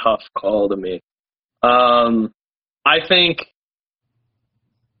a tough call to me. I think.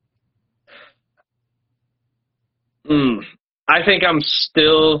 I think I'm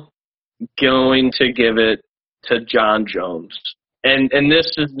still going to give it to Jon Jones. And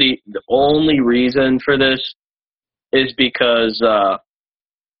this is the only reason for this is because,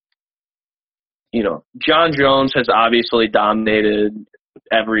 Jon Jones has obviously dominated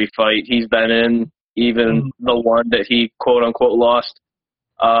every fight he's been in, even the one that he quote-unquote lost.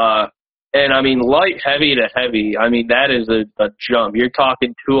 And, I mean, light, heavy to heavy, I mean, that is a jump. You're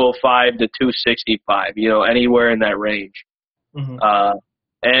talking 205 to 265, anywhere in that range.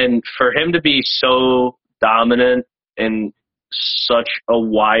 And for him to be so dominant in such a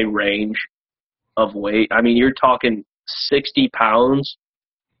wide range of weight, I mean, you're talking 60 pounds.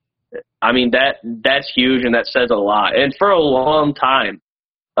 I mean, that's huge, and that says a lot. And for a long time,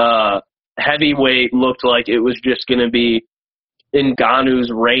 heavyweight looked like it was just going to be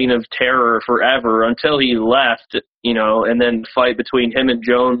Ngannou's reign of terror forever until he left, and then the fight between him and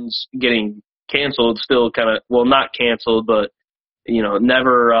Jones getting canceled still kind of, well, not canceled, but,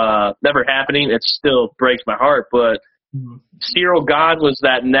 never happening. It still breaks my heart. But Cyril Gane was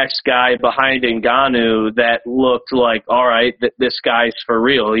that next guy behind Ngannou that looked like, all right, this guy's for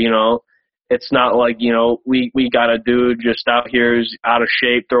real, It's not like, we got a dude just out here who's out of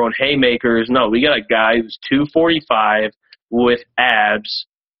shape throwing haymakers. No, we got a guy who's 245 with abs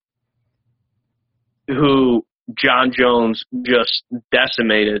who Jon Jones just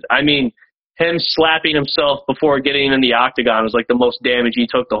decimated. I mean, him slapping himself before getting in the octagon was like the most damage he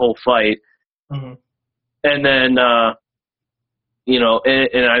took the whole fight. And then, and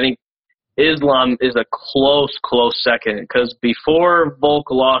I think Islam is a close second, because before Volk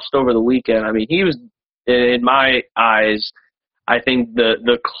lost over the weekend, I mean, he was, in my eyes, I think,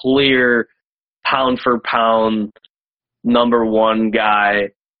 the clear pound for pound number one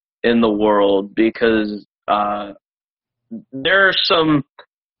guy in the world, because there's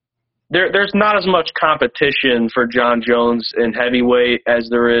not as much competition for Jon Jones in heavyweight as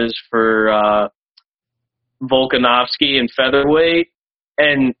there is for Volkanovski in featherweight.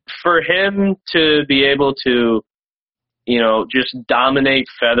 And for him to be able to, just dominate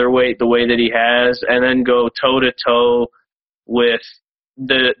featherweight the way that he has, and then go toe-to-toe with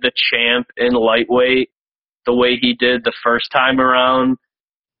the champ in lightweight the way he did the first time around,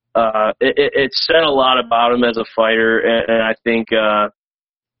 it said a lot about him as a fighter, and I think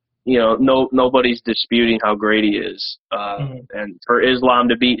nobody's disputing how great he is. And for Islam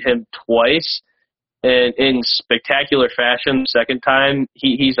to beat him twice and in spectacular fashion the second time,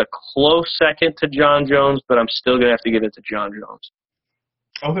 he's a close second to Jon Jones, but I'm still gonna have to give it to Jon Jones.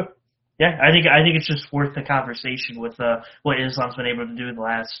 Okay. Yeah, I think it's just worth the conversation with what Islam's been able to do in the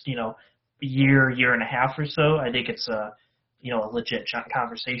last year and a half or so. I think it's a legit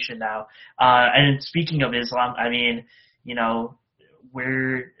conversation now. And speaking of Islam, I mean,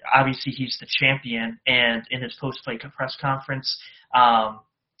 where obviously he's the champion, and in his post-fight press conference,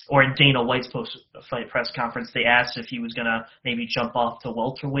 or in Dana White's post-fight press conference, they asked if he was going to maybe jump off to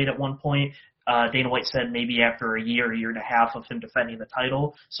welterweight at one point. Dana White said maybe after a year and a half of him defending the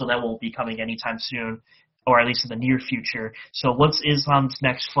title, so that won't be coming anytime soon, or at least in the near future. So what's Islam's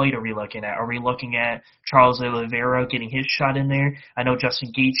next fight are we looking at? Are we looking at Charles Oliveira getting his shot in there? I know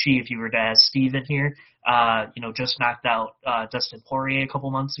Justin Gaethje, if you were to ask Steven here, just knocked out Dustin Poirier a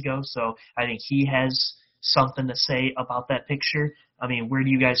couple months ago, so I think he has something to say about that picture. I mean, where do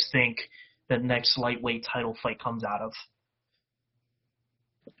you guys think the next lightweight title fight comes out of?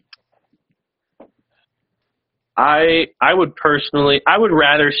 I would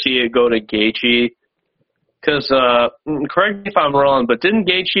rather see it go to Gaethje, because correct me if I'm wrong, but didn't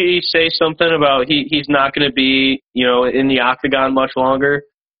Gaethje say something about he's not going to be in the octagon much longer?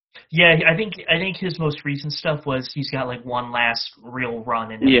 Yeah, I think his most recent stuff was he's got like one last real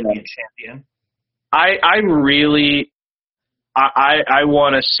run and he'll be a champion. I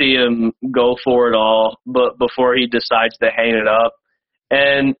want to see him go for it all, but before he decides to hang it up,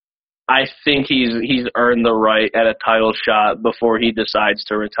 and I think he's earned the right at a title shot before he decides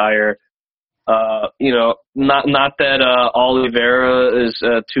to retire. Not that Oliveira is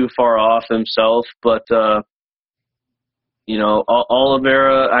too far off himself, but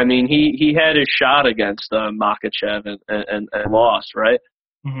Oliveira, I mean, he had his shot against Makhachev and lost, right?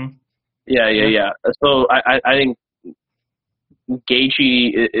 Mm-hmm. Yeah. So I think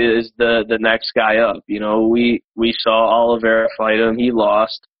Gaethje is the next guy up. We saw Oliveira fight him, he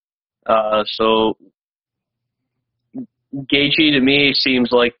lost. So Gaethje to me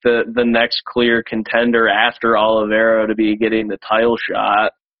seems like the next clear contender after Oliveira to be getting the title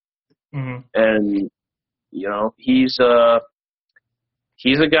shot. Mm-hmm. And he's a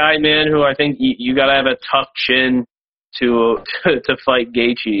guy, man, who I think you got to have a tough chin to fight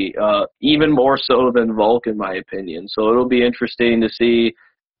Gaethje, even more so than Volk, in my opinion. So it'll be interesting to see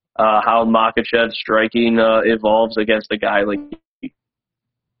how Makhachev's striking evolves against a guy like Gaethje.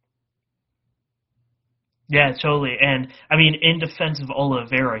 Yeah, totally. And I mean, in defense of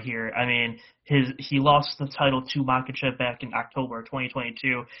Oliveira here, I mean, he lost the title to Makhachev back in October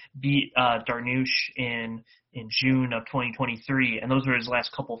 2022, beat Darnouche in June of 2023, and those were his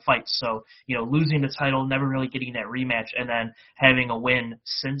last couple fights. So, losing the title, never really getting that rematch, and then having a win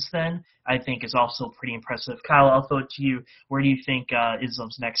since then, I think is also pretty impressive. Kyle, I'll throw it to you. Where do you think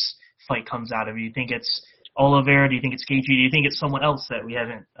Islam's next fight comes out of? Do you think it's Oliveira? Do you think it's Gaethje? Do you think it's someone else that we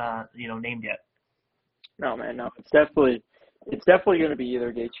haven't named yet? No, man, no. It's definitely going to be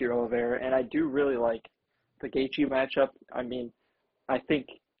either Gaethje or Oliveira, and I do really like the Gaethje matchup. I mean, I think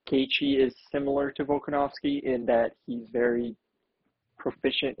Gaethje is similar to Volkanovski in that he's very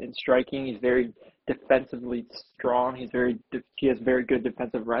proficient in striking. He's very defensively strong. He has very good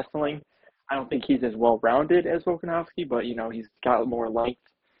defensive wrestling. I don't think he's as well-rounded as Volkanovski, but, he's got more length,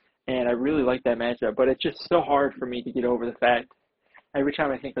 and I really like that matchup. But it's just so hard for me to get over the fact every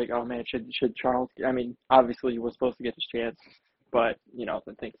time I think, like, oh, man, should Charles – I mean, obviously he was supposed to get his chance, but,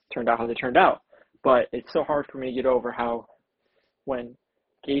 the things turned out how they turned out. But it's so hard for me to get over how when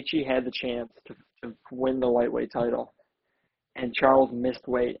Gaethje had the chance to win the lightweight title and Charles missed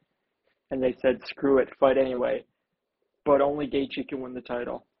weight and they said, screw it, fight anyway, but only Gaethje can win the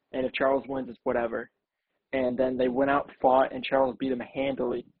title. And if Charles wins, it's whatever. And then they went out, fought, and Charles beat him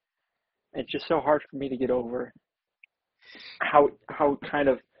handily. It's just so hard for me to get over how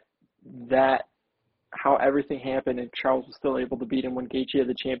everything happened and Charles was still able to beat him when Gaethje had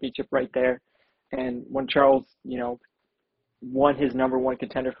the championship right there. And when Charles, won his number one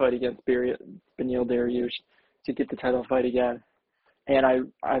contender fight against Beneil Dariush to get the title fight again. And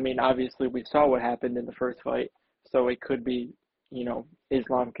I mean, obviously we saw what happened in the first fight, so it could be,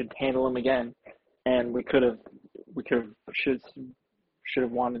 Islam could handle him again, and we should have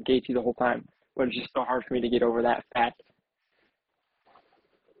wanted Gaethje the whole time, but it's just so hard for me to get over that fact.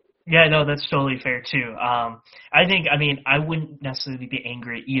 Yeah, no, that's totally fair too. I wouldn't necessarily be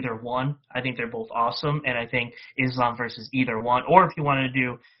angry at either one. I think they're both awesome, and I think Islam versus either one, or if you want to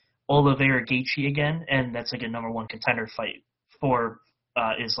do Oliveira Gaethje again, and that's like a number one contender fight for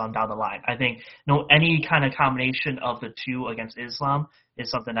Islam down the line. I think any kind of combination of the two against Islam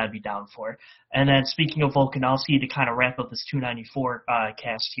is something I'd be down for. And then speaking of Volkanovski, to kind of wrap up this 294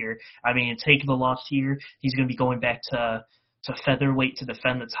 cast here, I mean, taking the loss here, he's going to be going back to featherweight to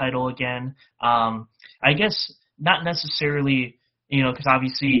defend the title again. I guess not necessarily, because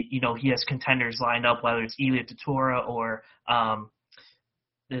obviously, he has contenders lined up, whether it's Ilia Topuria or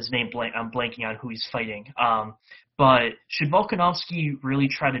his name I'm blanking on who he's fighting. But should Volkanovski really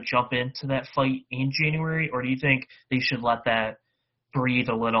try to jump into that fight in January, or do you think they should let that breathe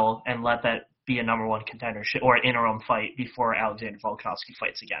a little and let that be a number one contendership or an interim fight before Alexander Volkanovski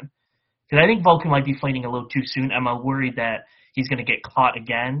fights again? Because I think Volkan might be fighting a little too soon. I'm worried that he's going to get caught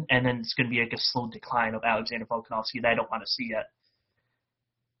again, and then it's going to be like a slow decline of Alexander Volkanovski that I don't want to see yet.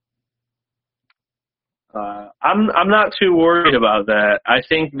 I'm not too worried about that. I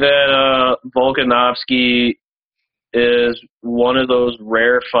think that Volkanovski is one of those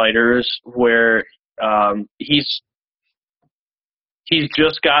rare fighters where he's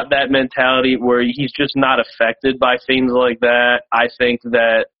just got that mentality where he's just not affected by things like that. I think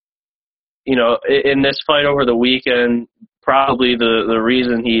that, in this fight over the weekend, probably the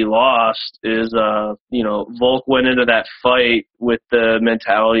reason he lost is, Volk went into that fight with the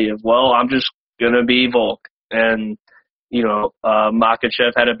mentality of, well, I'm just going to be Volk. And,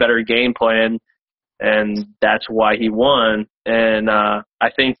 Makhachev had a better game plan, and that's why he won. And I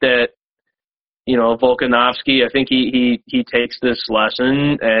think that, Volkanovski, I think he takes this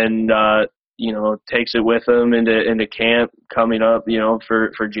lesson and, takes it with him into camp coming up,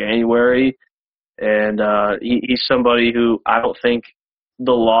 for January. And he's somebody who I don't think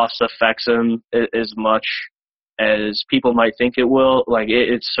the loss affects him as much as people might think it will. Like,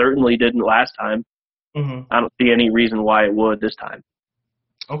 it certainly didn't last time. Mm-hmm. I don't see any reason why it would this time.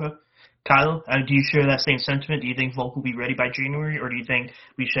 Okay. Kyle, do you share that same sentiment? Do you think Volk will be ready by January, or do you think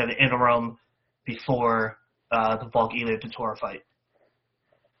we should have an interim before the Volk-Ilia Topuria fight?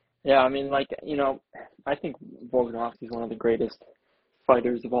 Yeah, I mean, I think Volkanovski is one of the greatest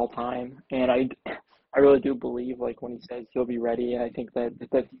fighters of all time, and I really do believe, when he says he'll be ready, and I think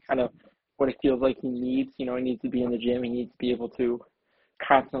that's kind of what it feels like he needs. He needs to be in the gym. He needs to be able to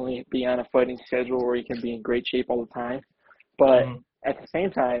constantly be on a fighting schedule where he can be in great shape all the time. But at the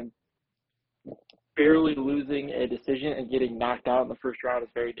same time, barely losing a decision and getting knocked out in the first round is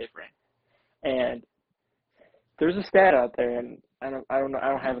very different. And there's a stat out there, and I don't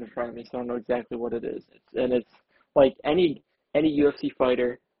have it in front of me, so I don't know exactly what it is. It's like any UFC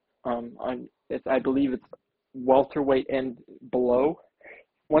fighter, I believe it's welterweight and below.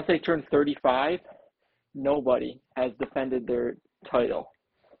 Once they turn 35, nobody has defended their title.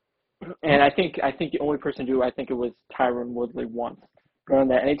 And I think the only person to do, I think it was Tyron Woodley once. But on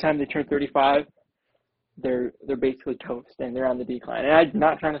that, anytime they turn 35, they're basically toast and they're on the decline. And I'm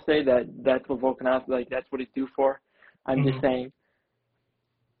not trying to say that that's what Volkanovski, that's what he's due for. I'm just saying,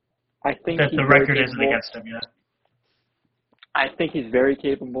 I think that the record isn't against him yet. I think he's very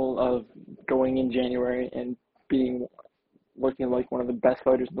capable of going in January and looking like one of the best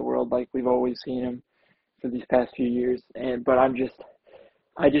fighters in the world, like we've always seen him for these past few years. But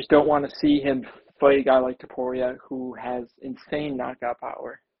I just don't want to see him fight a guy like Topuria who has insane knockout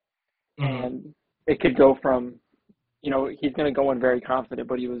power. And it could go from, he's going to go in very confident,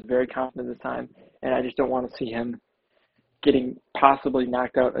 but he was very confident this time. And I just don't want to see him getting possibly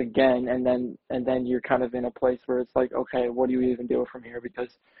knocked out again. And then you're kind of in a place where it's like, okay, what do you even do from here? Because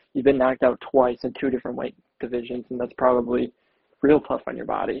you've been knocked out twice in two different weight divisions, and that's probably real tough on your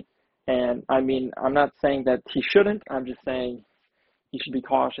body. And I mean, I'm not saying that he shouldn't. I'm just saying he should be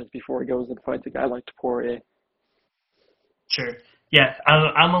cautious before he goes and fights a guy like Topuria. Sure. Yeah,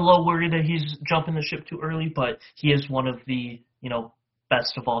 I'm a little worried that he's jumping the ship too early, but he is one of the,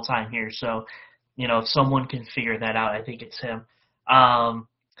 best of all time here. So, if someone can figure that out, I think it's him. But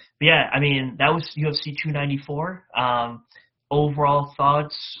yeah, I mean, that was UFC 294. Overall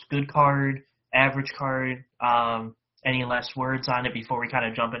thoughts, good card, average card. Any last words on it before we kind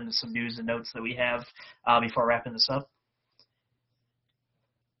of jump into some news and notes that we have before wrapping this up?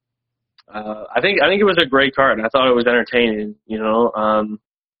 I think it was a great card. I thought it was entertaining.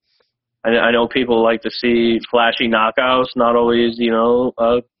 I know people like to see flashy knockouts, not always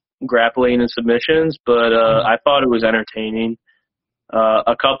grappling and submissions, but I thought it was entertaining.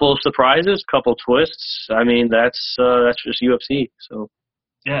 A couple of surprises, couple twists. I mean, that's just UFC. So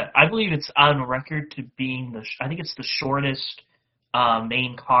Yeah, I believe it's on record to being I think it's the shortest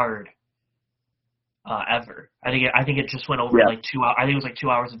main card ever. I think it just went over like 2 hours. I think it was like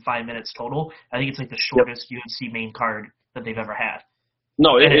 2 hours and 5 minutes total. I think it's like the shortest UFC main card that they've ever had.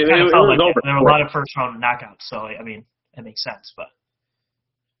 No, it was over. There were a lot of first round knockouts, so I mean it makes sense. But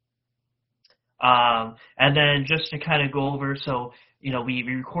and then just to kind of go over, so we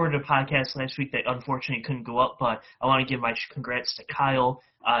recorded a podcast last week that unfortunately couldn't go up, but I want to give my congrats to Kyle.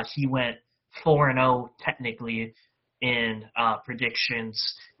 He went 4-0 technically in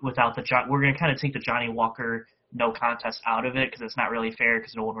predictions without we're going to kind of take the Johnny Walker no contest out of it because it's not really fair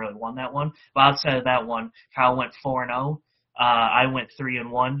because no one really won that one. But outside of that one, Kyle went 4-0. I went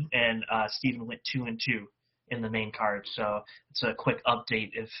 3-1, and Steven went 2-2 in the main card. So it's a quick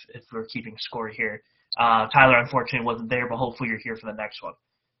update if we're keeping score here. Tyler unfortunately wasn't there, but hopefully you're here for the next one.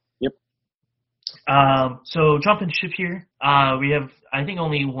 Yep. So jumping ship here, we have I think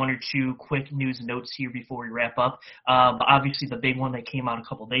only one or two quick news and notes here before we wrap up. But obviously the big one that came out a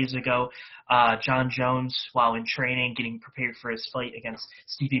couple days ago, Jon Jones, while in training, getting prepared for his fight against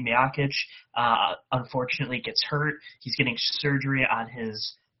Stipe Miocic, unfortunately gets hurt. He's getting surgery on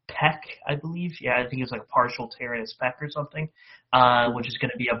his pec, I believe. Yeah, I think it was like a partial tear in his pec or something, which is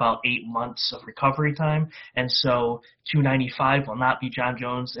going to be about 8 months of recovery time. And so 295 will not be Jon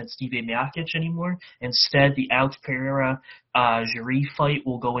Jones and Stipe Miocic anymore. Instead, the Alex Pereira Jiri fight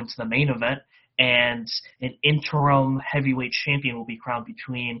will go into the main event, and an interim heavyweight champion will be crowned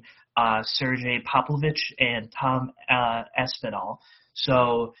between Sergey Pavlovich and Tom Espinal.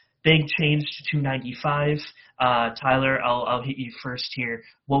 So big change to 295. Tyler, I'll hit you first here.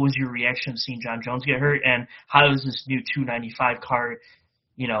 What was your reaction to seeing Jon Jones get hurt, and how is this new 295 card,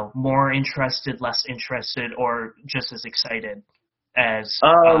 more interested, less interested, or just as excited as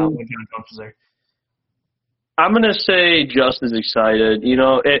when Jon Jones was there? I'm going to say just as excited.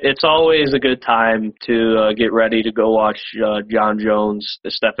 It's always a good time to get ready to go watch Jon Jones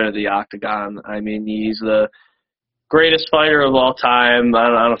step into the octagon. I mean, he's the greatest fighter of all time.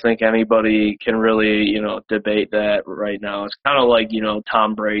 I don't think anybody can really, debate that right now. It's kind of like,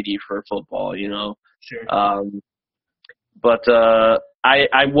 Tom Brady for football, Sure. But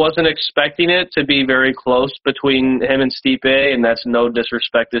I wasn't expecting it to be very close between him and Stipe, and that's no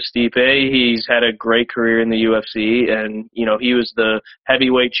disrespect to Stipe. He's had a great career in the UFC, and, he was the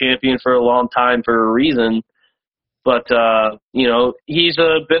heavyweight champion for a long time for a reason. But, he's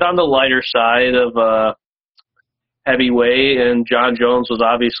a bit on the lighter side of heavyweight, and Jon Jones was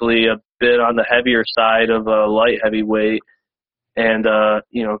obviously a bit on the heavier side of light heavyweight. And,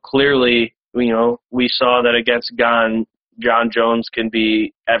 clearly, we saw that against Jon Jones can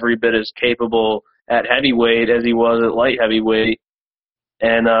be every bit as capable at heavyweight as he was at light heavyweight.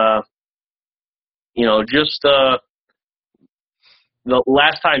 And, the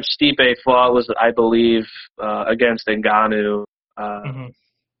last time Stipe fought was, I believe, against Ngannou.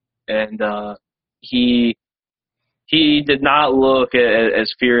 And he did not look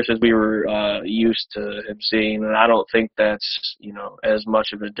as fierce as we were used to him seeing, and I don't think that's as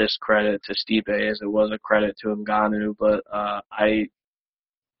much of a discredit to Stipe as it was a credit to Ngannou. But I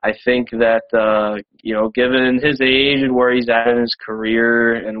think that given his age and where he's at in his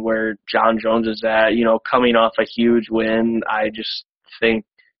career and where Jon Jones is at, coming off a huge win, I just think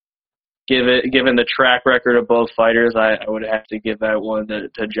given the track record of both fighters, I would have to give that one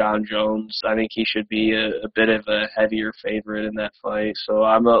to Jon Jones. I think he should be a bit of a heavier favorite in that fight. So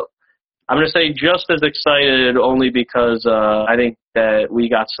I'm going to say just as excited, only because I think that we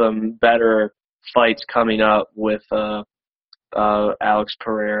got some better fights coming up with Alex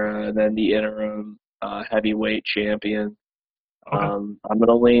Pereira and then the interim heavyweight champion. Okay. I'm going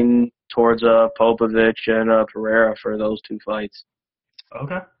to lean towards Popovich and Pereira for those two fights.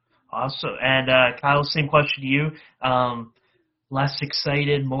 Okay. Awesome. And Kyle, same question to you. Less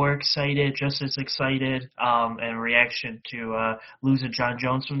excited, more excited, just as excited, and reaction to losing Jon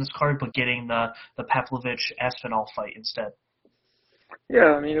Jones from this card, but getting the Pavlovich-Aspinall fight instead.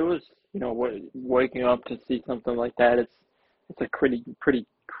 Yeah, I mean, it was, waking up to see something like that. It's a pretty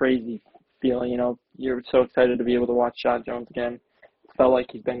crazy feeling, You're so excited to be able to watch Jon Jones again. It felt like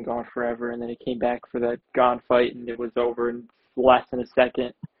he's been gone forever, and then he came back for that Gone fight, and it was over in less than a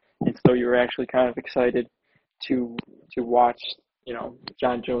second. And so you were actually kind of excited to watch,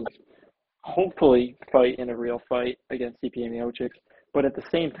 Jon Jones hopefully fight in a real fight against Stipe Miocic. But at the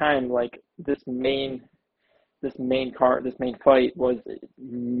same time, like this main fight was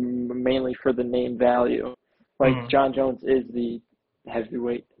mainly for the name value. Like Jon Jones is the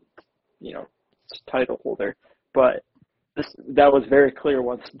heavyweight, title holder, but that was very clear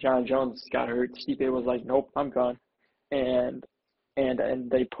once Jon Jones got hurt. Stipe was like, nope, I'm gone, and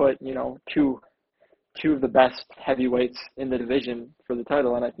they put two of the best heavyweights in the division for the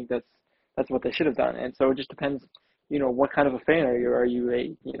title, and I think that's what they should have done. And so it just depends, what kind of a fan are you? Are you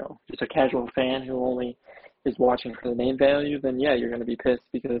a just a casual fan who only is watching for the name value? Then yeah, you're going to be pissed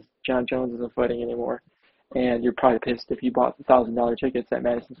because Jon Jones isn't fighting anymore, and you're probably pissed if you bought the $1,000 tickets at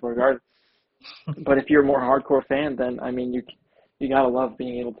Madison Square Garden. But if you're a more hardcore fan, then I mean you gotta love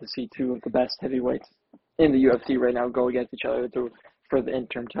being able to see two of the best heavyweights in the UFC right now go against each other for the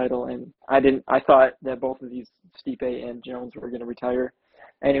interim title. And I thought that both of these, Stipe and Jones, were going to retire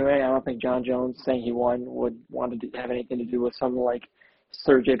anyway. I don't think Jon Jones saying he won would want to have anything to do with someone like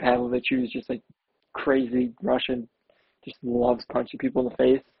Sergey Pavlovich, who's just a crazy Russian, just loves punching people in the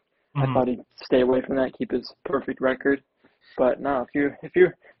face. I thought he'd stay away from that, keep his perfect record. But no, if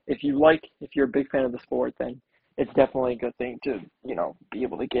you're a big fan of the sport, then it's definitely a good thing to be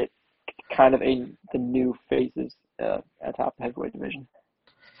able to get kind of the new faces atop the heavyweight division.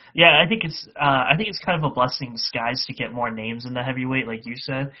 Yeah, I think it's kind of a blessing in disguise to get more names in the heavyweight, like you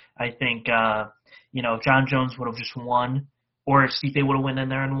said. I think if Jon Jones would have just won, or if Stipe would have went in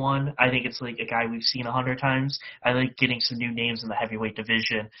there and won, I think it's like a guy we've seen 100 times. I like getting some new names in the heavyweight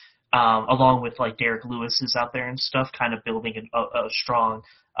division, along with like Derek Lewis is out there and stuff, kind of building a strong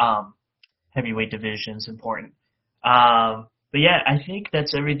heavyweight division is important. But yeah, I think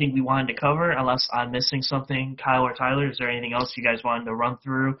that's everything we wanted to cover, unless I'm missing something. Kyle or Tyler, is there anything else you guys wanted to run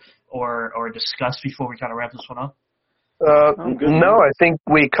through or discuss before we kind of wrap this one up? No, I think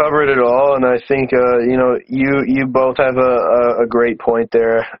we covered it all, and I think you both have a great point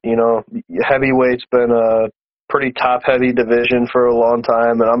there. Heavyweight's been a pretty top-heavy division for a long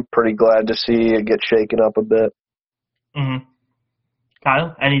time, and I'm pretty glad to see it get shaken up a bit. Mm-hmm.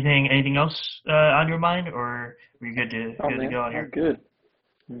 Kyle, anything else on your mind, or are you good to go on here? Good.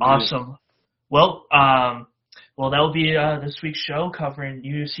 Awesome. Well, that will be this week's show covering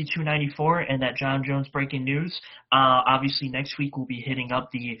UFC 294 and that Jon Jones breaking news. Obviously, next week we'll be hitting up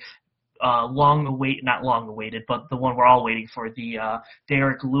the not long awaited, but the one we're all waiting for. The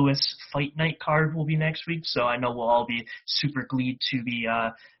Derek Lewis Fight Night card will be next week, so I know we'll all be super gleed to be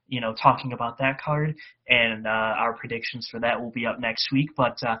talking about that card, and our predictions for that will be up next week.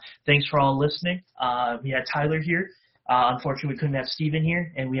 But thanks for all listening. We had Tyler here. Unfortunately, we couldn't have Steven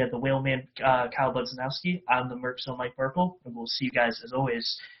here, and we had the Whaleman Kyle Budzanowski. I'm the Merczone Mike Burple, and we'll see you guys, as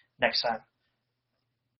always, next time.